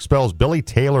Campbell expels Billy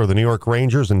Taylor of the New York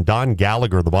Rangers and Don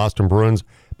Gallagher of the Boston Bruins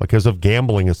because of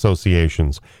gambling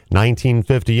associations.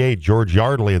 1958, George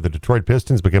Yardley of the Detroit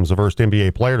Pistons becomes the first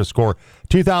NBA player to score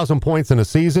 2,000 points in a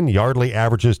season. Yardley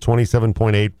averages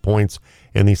 27.8 points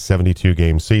in the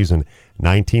 72-game season.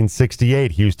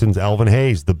 1968, Houston's Elvin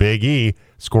Hayes, the Big E,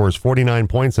 scores 49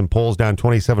 points and pulls down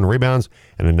 27 rebounds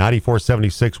in a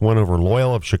 94-76 win over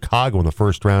Loyola of Chicago in the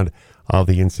first round of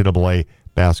the NCAA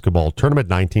basketball tournament.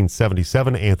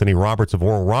 1977, Anthony Roberts of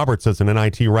Oral Roberts has an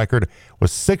NIT record with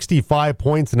 65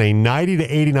 points in a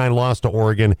 90-89 loss to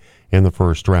Oregon in the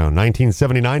first round.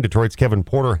 1979, Detroit's Kevin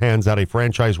Porter hands out a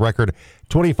franchise record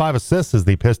 25 assists as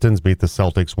the Pistons beat the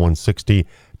Celtics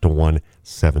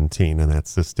 160-117. And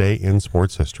that's This Day in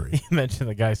Sports History. You mentioned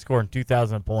the guy scoring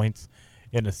 2,000 points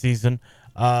in a season.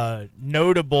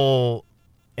 Notable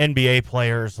NBA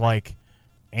players like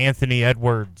Anthony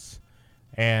Edwards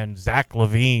and Zach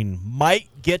LaVine might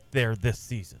get there this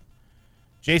season.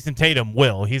 Jason Tatum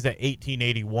will. He's at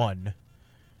 1881.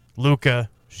 Luka,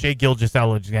 Shai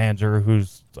Gilgeous-Alexander,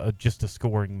 who's just a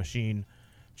scoring machine.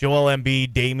 Joel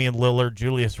Embiid, Damian Lillard,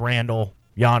 Julius Randle,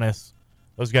 Giannis.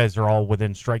 Those guys are all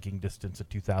within striking distance of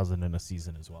 2,000 in a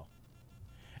season as well.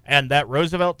 And that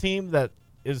Roosevelt team that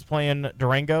is playing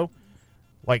Durango,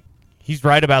 like, he's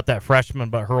right about that freshman,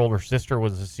 but her older sister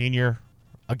was a senior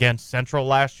against Central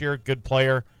last year. Good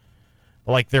player.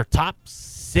 But like, their top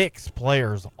 6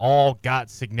 players all got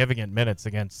significant minutes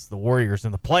against the Warriors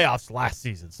in the playoffs last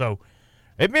season. So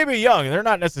they may be young. They're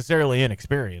not necessarily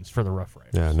inexperienced for the Rough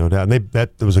Riders. Yeah, no doubt. And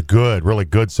that was a really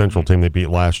good Central team they beat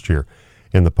last year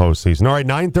in the postseason. All right,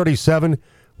 9:37.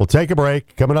 We'll take a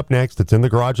break. Coming up next, it's In the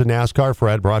Garage of NASCAR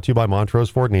Fred, brought to you by Montrose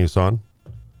Ford Nissan.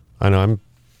 I know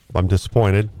I'm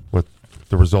disappointed with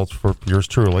the results for yours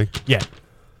truly. Yeah.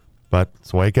 But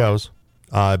it's the way it goes.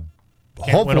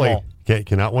 Hopefully,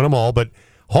 cannot win them all, but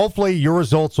hopefully your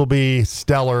results will be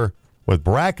stellar with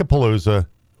Brackapalooza.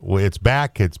 It's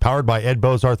back. It's powered by Ed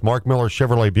Bozarth, Mark Miller,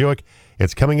 Chevrolet Buick.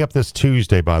 It's coming up this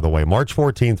Tuesday, by the way, March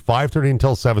 14th, 5:30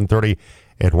 until 7:30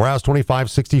 at Warehouse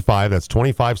 2565. That's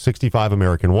 2565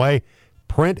 American Way.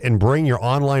 Print and bring your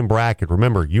online bracket.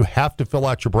 Remember, you have to fill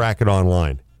out your bracket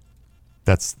online.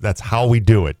 That's how we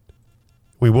do it.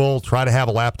 We will try to have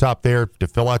a laptop there to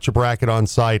fill out your bracket on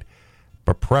site,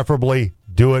 but preferably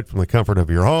do it from the comfort of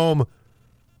your home.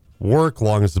 Work,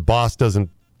 long as the boss doesn't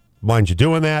mind you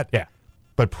doing that. Yeah.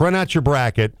 But print out your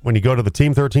bracket when you go to the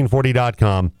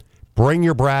team1340.com. Bring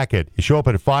your bracket. You show up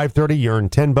at 5:30, you earn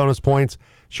 10 bonus points.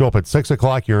 Show up at 6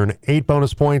 o'clock, you earn 8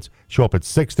 bonus points. Show up at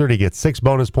 6:30, you get 6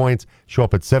 bonus points. Show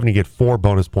up at 7, you get 4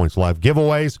 bonus points. We'll have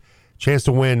giveaways, chance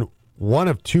to win one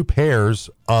of 2 pairs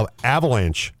of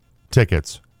Avalanche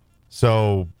tickets.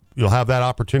 So you'll have that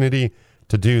opportunity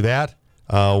to do that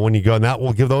when you go. And that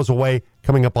will give those away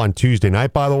coming up on Tuesday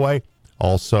night, by the way.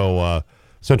 Also,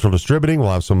 Central Distributing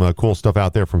will have some cool stuff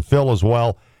out there from Phil as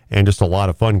well. And just a lot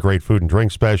of fun, great food and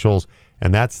drink specials.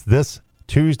 And that's this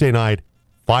Tuesday night,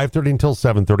 5:30 until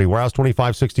 7:30, Warehouse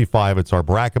 2565. It's our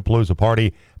Bracketpalooza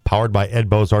party, powered by Ed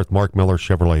Bozarth, Mark Miller,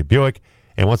 Chevrolet Buick.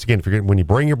 And once again, when you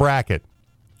bring your bracket,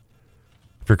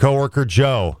 if your coworker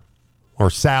Joe or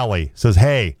Sally says,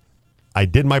 hey, I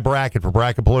did my bracket for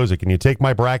Bracketpalooza, can you take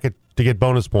my bracket to get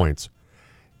bonus points?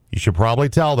 You should probably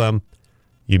tell them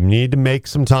you need to make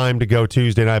some time to go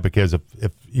Tuesday night, because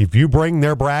if you bring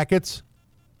their brackets,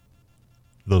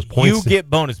 those points, you get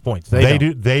bonus points. They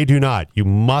do not. You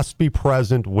must be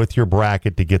present with your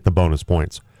bracket to get the bonus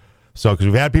points. So, because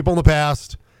we've had people in the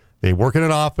past, they work in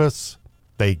an office,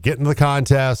 they get into the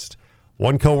contest,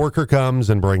 one coworker comes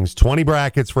and brings 20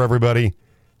 brackets for everybody.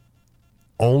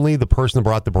 Only the person that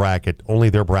brought the bracket,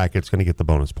 only their bracket's going to get the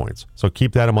bonus points. So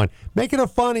keep that in mind. Make it a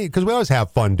funny, because we always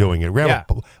have fun doing it. We have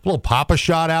a little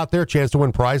Pop-A-Shot out there, chance to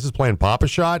win prizes playing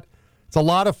Pop-A-Shot. It's a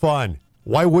lot of fun.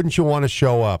 Why wouldn't you want to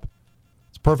show up?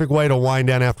 It's a perfect way to wind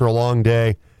down after a long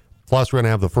day. Plus, we're going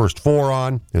to have the first 4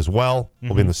 on as well.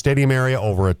 We'll be in the stadium area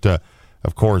over at,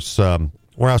 of course,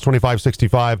 Warehouse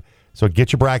 2565. So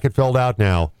get your bracket filled out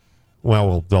now.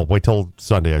 Well, we'll wait till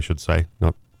Sunday, I should say.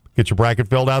 No, get your bracket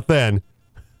filled out then.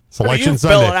 Selection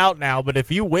Sunday. You fill it out now, but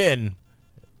if you win,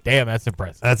 damn, that's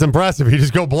impressive. That's impressive. You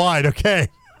just go blind. Okay.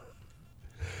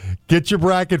 Get your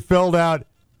bracket filled out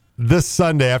this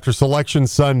Sunday after Selection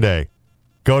Sunday.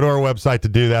 Go to our website to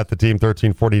do that,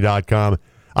 theteam1340.com.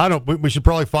 I don't know. We should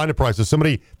probably find a prize. So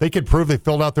somebody, they could prove they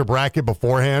filled out their bracket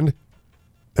beforehand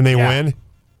and they win.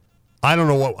 I don't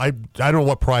know what I don't know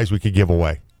what prize we could give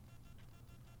away.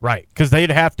 Right, because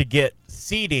they'd have to get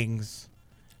seedings,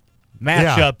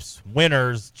 matchups,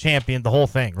 winners, champion, the whole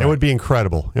thing. Right? It would be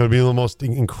incredible. It would be the most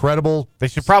incredible. They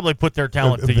should probably put their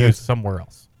talent to use somewhere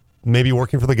else. Maybe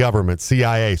working for the government,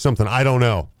 CIA, something. I don't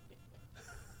know.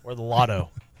 Or the lotto.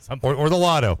 Or the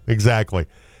lotto, exactly.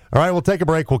 All right, we'll take a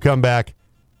break. We'll come back.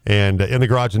 And In the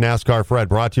Garage of NASCAR, Fred,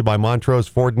 brought to you by Montrose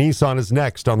Ford Nissan, is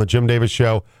next on the Jim Davis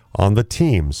Show on the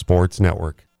Team Sports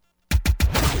Network.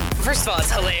 First of all,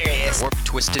 it's hilarious. Warped,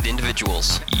 twisted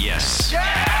individuals. Yes.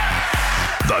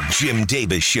 The Jim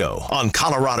Davis Show on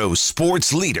Colorado's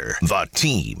sports leader, The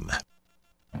Team.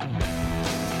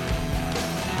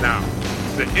 Now,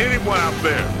 to anyone out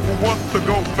there who wants to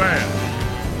go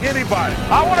fast, anybody.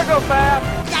 I want to go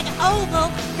fast. Like an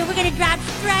oval, so we're going to drive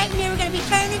straight and then we're going to be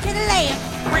turning to the left.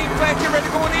 Green flag, get ready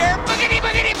to go in the air. Boogity,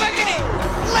 boogity, boogity.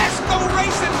 Let's go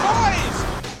racing, boys.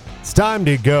 It's time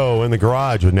to go in the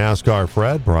garage with NASCAR,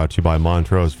 Fred, brought to you by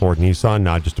Montrose Ford Nissan.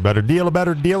 Not just a better deal, a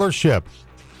better dealership.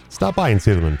 Stop by and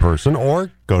see them in person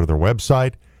or go to their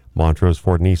website,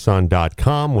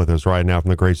 montrosefordnissan.com. With us right now from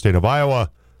the great state of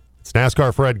Iowa, it's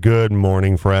NASCAR, Fred. Good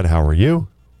morning, Fred. How are you?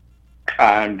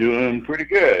 I'm doing pretty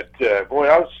good.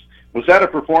 Was that a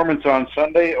performance on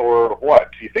Sunday or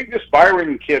what? Do you think this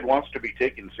Byron kid wants to be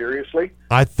taken seriously?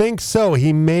 I think so.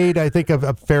 He made, I think,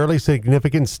 a fairly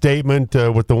significant statement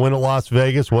with the win at Las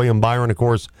Vegas. William Byron, of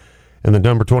course, and the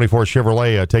number 24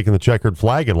 Chevrolet taking the checkered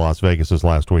flag at Las Vegas this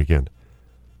last weekend.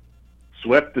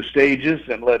 Swept the stages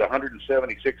and led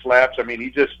 176 laps. I mean, he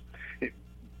just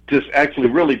actually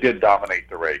really did dominate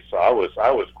the race. So I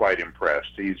was quite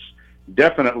impressed. He's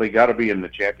definitely got to be in the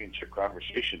championship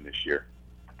conversation this year.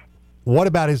 What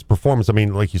about his performance? I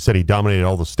mean, like you said, he dominated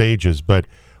all the stages, but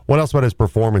what else about his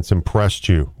performance impressed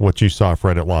you, what you saw,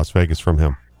 Fred, at Las Vegas from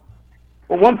him?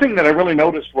 Well, one thing that I really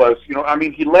noticed was,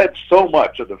 he led so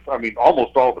much of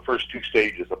almost all the first 2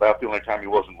 stages. About the only time he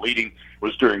wasn't leading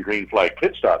was during green flag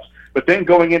pit stops. But then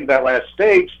going into that last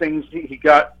stage, he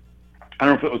got, I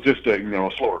don't know if it was just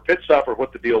a slower pit stop or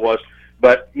what the deal was,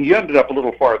 but he ended up a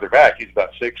little farther back. He's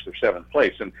about 6th or 7th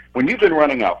place. And when you've been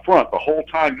running out front the whole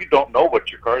time, you don't know what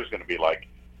your car is going to be like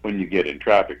when you get in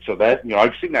traffic. So that,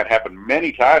 I've seen that happen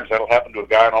many times. That'll happen to a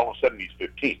guy and all of a sudden he's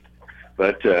 15th.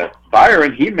 But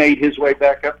Byron, he made his way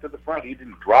back up to the front. He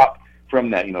didn't drop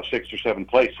from that, 6th or 7th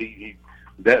place.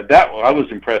 That I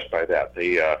was impressed by that.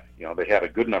 They had a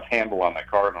good enough handle on that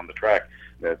car and on the track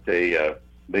that they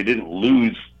didn't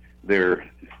lose their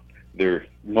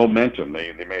momentum.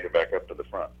 They made it back up to the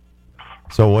front.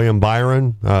 So William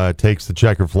Byron takes the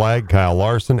checkered flag. Kyle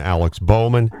Larson, Alex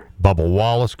Bowman, Bubba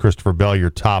Wallace, Christopher Bell, your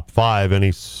top 5.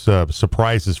 Any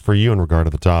surprises for you in regard to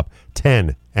the top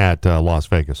 10 at Las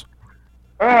Vegas?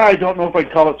 I don't know if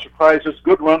I'd call it surprises.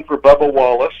 Good run for Bubba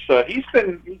Wallace. He's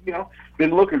been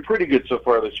looking pretty good so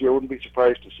far this year. Wouldn't be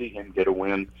surprised to see him get a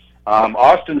win.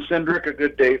 Austin Cindric, a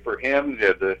good day for him.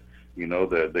 The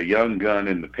young gun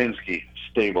in the Penske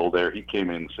stable there. He came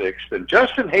in 6th. And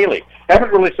Justin Haley,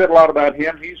 haven't really said a lot about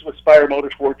him. He's with Spire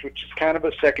Motorsports, which is kind of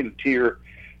a second-tier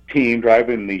team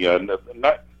driving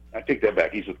I take that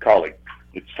back. He's with Colleague.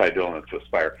 It's Ty Dillon. It's with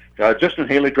Spire. Justin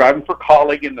Haley driving for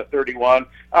Colleague in the 31.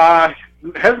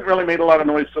 Hasn't really made a lot of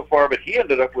noise so far, but he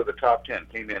ended up with a top 10,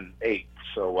 came in 8th.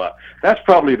 So that's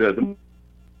probably the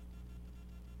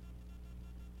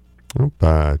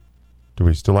do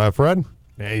we still have Fred?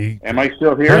 Am I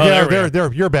still here?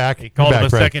 There, you're back. He called him a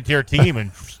second-tier team,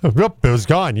 and it was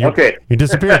gone. You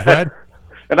disappeared, Fred.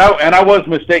 and I was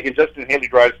mistaken. Justin Haley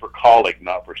drives for Colleague,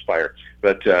 not for Spire.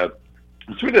 But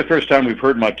it's really the first time we've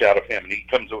heard much out of him, and he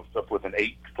comes up with an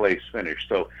 8th place finish.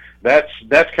 So that's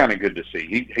kind of good to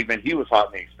see. He was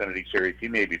hot in the Xfinity Series. He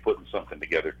may be putting something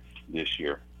together this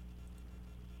year.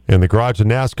 In the Garage of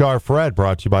NASCAR, Fred,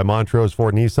 brought to you by Montrose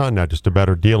Ford Nissan. Not just a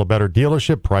better deal, a better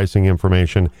dealership. Pricing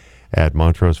information at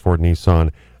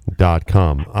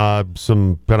montrosefordnissan.com.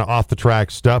 Some kind of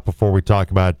off-the-track stuff before we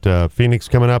talk about Phoenix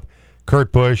coming up.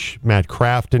 Kurt Busch, Matt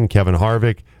Crafton, Kevin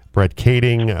Harvick, Brett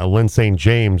Kading, Lynn St.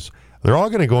 James. They're all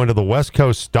going to go into the West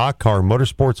Coast Stock Car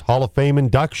Motorsports Hall of Fame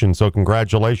induction. So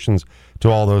congratulations to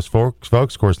all those folks.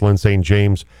 Of course, Lynn St.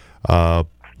 James,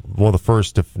 one of the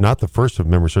first, if not the first, if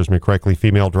memory serves me correctly,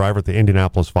 female driver at the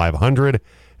Indianapolis 500.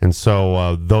 And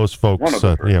so those folks, one of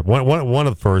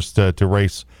the first to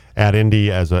race at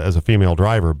Indy as a female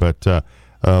driver. But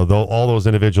all those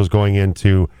individuals going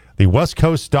into the West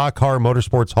Coast Stock Car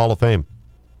Motorsports Hall of Fame.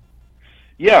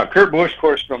 Yeah, Kurt Busch, of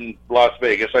course, from Las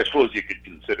Vegas. I suppose you could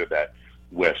consider that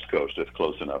West Coast. That's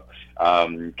close enough.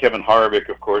 Kevin Harvick,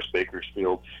 of course,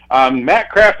 Bakersfield. Matt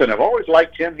Crafton, I've always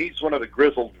liked him. He's one of the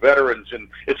grizzled veterans. And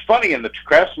it's funny, in the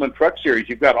Craftsman Truck Series,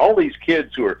 you've got all these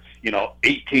kids who are,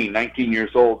 18, 19 years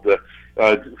old.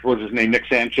 What was his name? Nick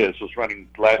Sanchez was running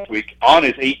last week on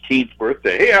his 18th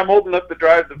birthday. Hey, I'm old enough to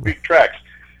drive the big tracks.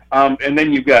 And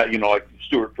then you've got, like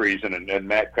Stuart Friesen and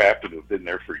Matt Crafton, who've been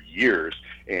there for years.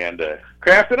 And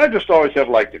Crafton, I just always have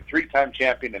liked him. 3-time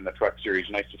champion in the Truck Series.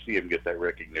 Nice to see him get that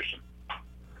recognition.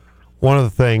 One other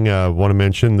thing I want to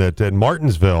mention, that at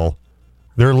Martinsville,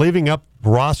 they're leaving up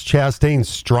Ross Chastain's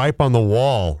stripe on the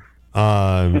wall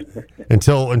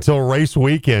until race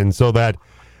weekend, so that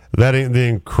the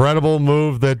incredible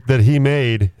move that he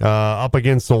made up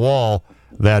against the wall,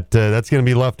 that's going to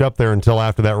be left up there until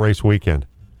after that race weekend.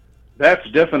 That's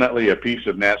definitely a piece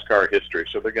of NASCAR history.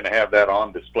 So they're going to have that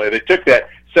on display. They took that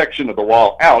section of the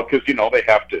wall out because they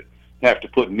have to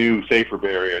put new safer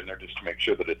barrier in there just to make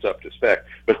sure that it's up to spec.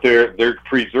 But they're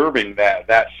preserving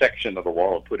that section of the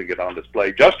wall and putting it on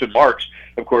display. Justin Marks,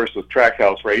 of course, with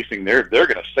Trackhouse Racing, they're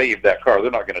going to save that car.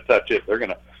 They're not going to touch it. They're going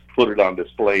to put it on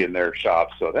display in their shop.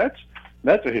 So that's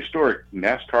a historic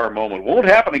NASCAR moment. Won't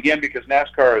happen again because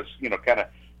NASCAR has kind of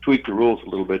tweaked the rules a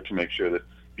little bit to make sure that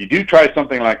if you do try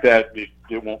something like that, it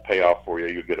won't pay off for you.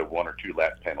 You'll get a 1 or 2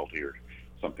 lap penalty or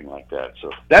something like that. So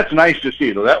that's nice to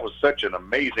see. Though that was such an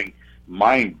amazing,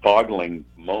 mind-boggling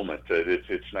moment.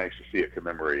 It's nice to see it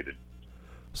commemorated.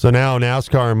 So now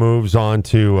NASCAR moves on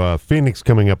to Phoenix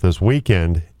coming up this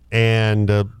weekend. And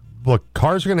look,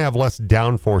 cars are going to have less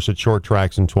downforce at short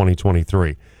tracks in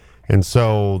 2023. And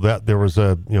so that there was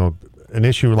an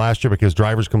issue last year because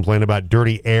drivers complained about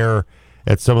dirty air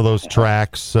at some of those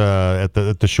tracks, at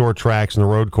the short tracks and the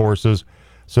road courses.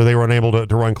 So they were unable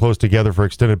to run close together for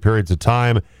extended periods of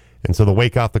time. And so the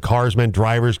wake off the cars meant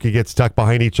drivers could get stuck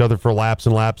behind each other for laps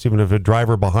and laps, even if a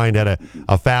driver behind had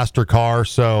a faster car.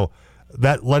 So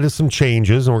that led to some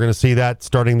changes, and we're going to see that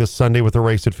starting this Sunday with the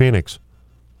race at Phoenix.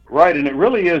 Right, and it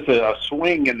really is a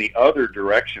swing in the other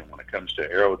direction when it comes to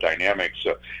aerodynamics.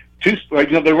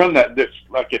 They run this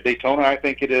like at Daytona, I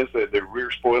think it is. The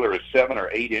rear spoiler is 7 or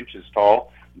 8 inches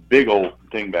tall, big old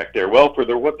thing back there. Well, for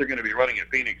what they're going to be running at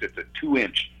Phoenix, it's a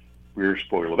 2-inch rear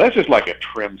spoiler. That's just like a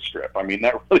trim strip. I mean,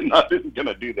 that really isn't going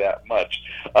to do that much.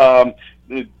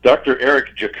 Dr.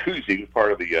 Eric Jacuzzi, who's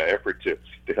part of the effort to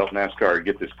help NASCAR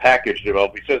get this package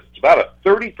developed, he says it's about a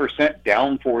 30%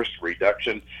 downforce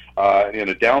reduction in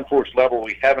a downforce level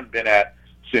we haven't been at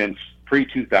since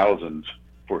pre-2000s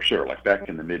for sure, like back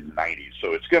in the mid-'90s.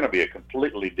 So it's going to be a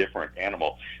completely different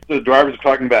animal. So the drivers are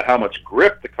talking about how much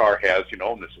grip the car has, and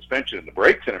the suspension and the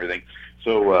brakes and everything.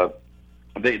 So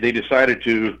they decided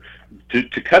to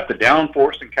cut the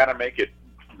downforce and kind of make it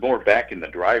more back in the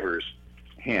driver's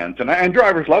hands. And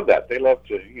drivers love that. They love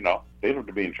to, they love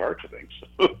to be in charge of things.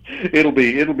 So it'll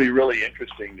be really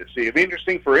interesting to see. It'll be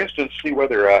interesting, for instance, to see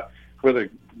whether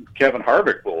Kevin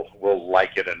Harvick will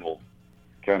like it and will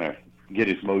kind of get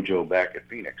his mojo back at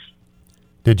Phoenix.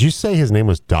 Did you say his name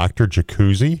was Dr.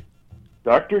 Jacuzzi?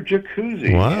 Dr.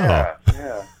 Jacuzzi. Wow.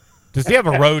 Yeah. Does he have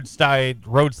a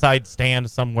roadside stand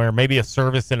somewhere? Maybe a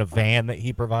service in a van that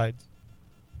he provides?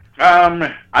 I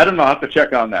don't know. I'll have to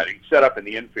check on that. He can set up in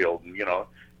the infield and, get a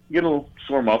little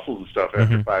sore muscles and stuff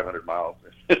after 500 miles.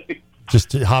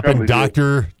 Just hop in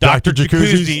Dr.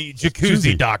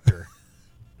 Jacuzzi Doctor.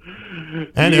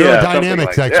 And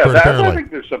aerodynamics expert, apparently. I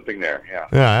think there's something there, yeah.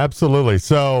 Yeah, absolutely.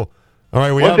 So, all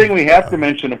right. One thing we have to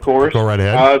mention, of course, go right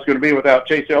ahead. is going to be without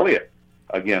Chase Elliott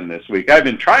again this week. I've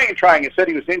been trying. It said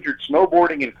he was injured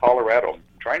snowboarding in Colorado. I'm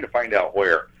trying to find out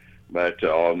where, but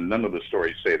none of the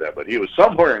stories say that. But he was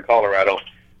somewhere in Colorado,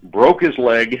 broke his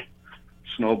leg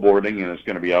snowboarding, and is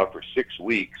going to be out for 6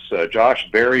 weeks. Josh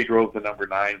Berry drove the number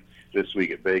 9 this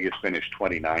week at Vegas, finished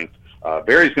 29th.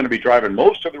 Berry's going to be driving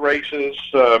most of the races.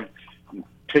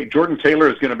 Jordan Taylor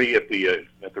is going to be at the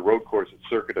road course at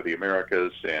Circuit of the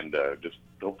Americas, and just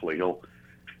hopefully he'll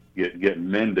get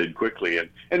mended quickly.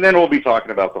 And then we'll be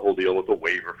talking about the whole deal with the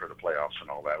waiver for the playoffs and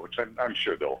all that, which I'm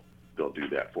sure they'll do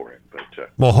that for him. But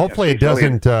well, hopefully it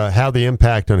doesn't have the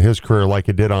impact on his career like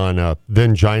it did on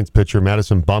then Giants pitcher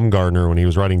Madison Bumgarner when he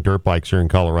was riding dirt bikes here in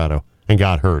Colorado and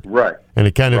got hurt. Right. And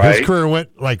it kind of his career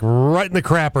went like right in the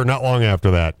crapper not long after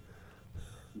that.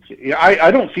 Yeah,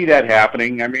 I don't see that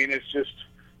happening. I mean,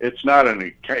 it's not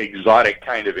an exotic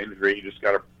kind of injury. He just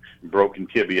got a broken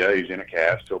tibia. He's in a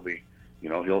cast.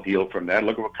 He'll heal from that.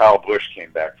 Look at what Kyle Busch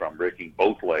came back from, breaking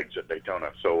both legs at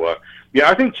Daytona. So,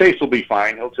 I think Chase will be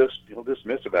fine. He'll just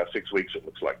miss about 6 weeks, it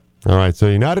looks like. All right, so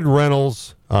United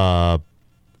Rentals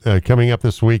coming up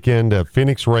this weekend at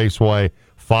Phoenix Raceway,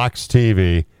 Fox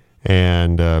TV,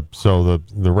 and so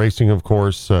the racing, of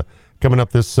course, coming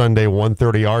up this Sunday,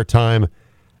 1:30 our time.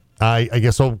 I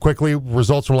guess so quickly,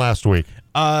 results from last week.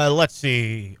 Let's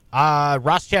see.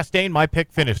 Ross Chastain, my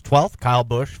pick, finished 12th. Kyle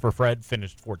Busch for Fred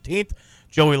finished 14th.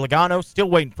 Joey Logano, still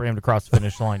waiting for him to cross the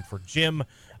finish line for Jim.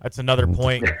 That's another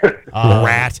point.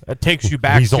 Rat. It takes you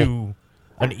back to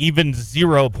an even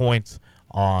 0 points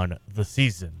on the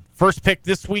season. First pick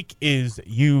this week is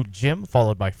you, Jim,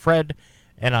 followed by Fred,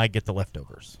 and I get the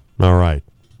leftovers. All right.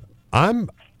 I'm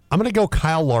going to go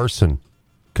Kyle Larson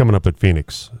coming up at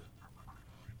Phoenix.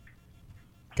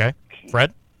 Okay.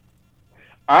 Fred?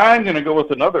 I'm going to go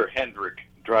with another Hendrick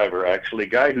driver, actually,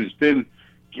 guy who's been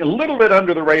a little bit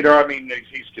under the radar. I mean,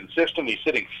 he's consistent. He's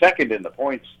sitting second in the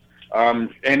points,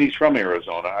 and he's from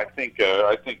Arizona. I think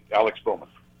Alex Bowman.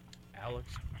 Alex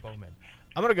Bowman.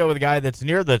 I'm going to go with a guy that's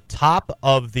near the top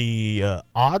of the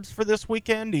odds for this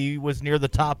weekend. He was near the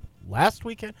top last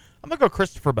weekend. I'm going to go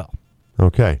Christopher Bell.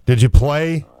 Okay. Did you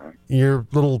play your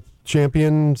little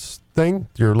champions thing,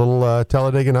 your little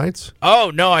Talladega Nights?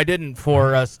 Oh, no, I didn't,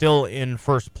 for still in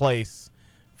first place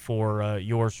for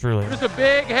yours truly. Just a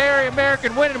big, hairy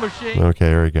American winning machine. Okay,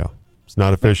 there you go. It's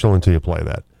not official until you play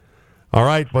that. All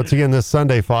right, once again, this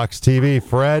Sunday, Fox TV.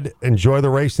 Fred, enjoy the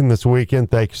racing this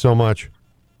weekend. Thank you so much.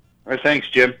 All right, thanks,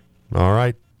 Jim. All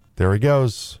right, there he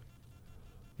goes.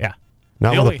 Yeah.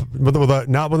 Not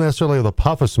not necessarily with a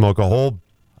puff of smoke, a whole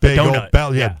big old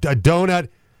bell. Yeah, a donut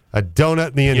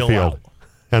in the infield.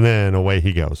 And then away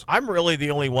he goes. I'm really the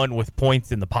only one with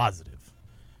points in the positive.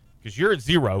 Because you're at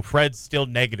 0. Fred's still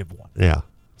 -1. Yeah.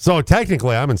 So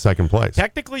technically, I'm in second place.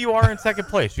 Technically, you are in second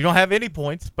place. You don't have any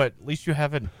points, but at least you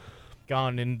haven't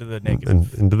gone into the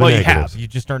negative. Into the negatives. You have. You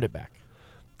just earned it back.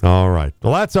 All right.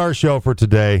 Well, that's our show for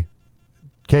today.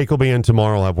 Cake will be in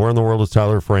tomorrow. We'll have Where in the World is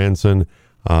Tyler Franson.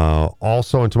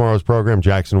 Also in tomorrow's program,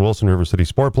 Jackson Wilson, River City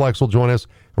Sportplex will join us.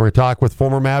 We're going to talk with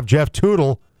former Mav Jeff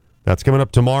Tootle. That's coming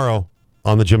up tomorrow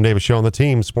on the Jim Davis Show on the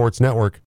Team Sports Network.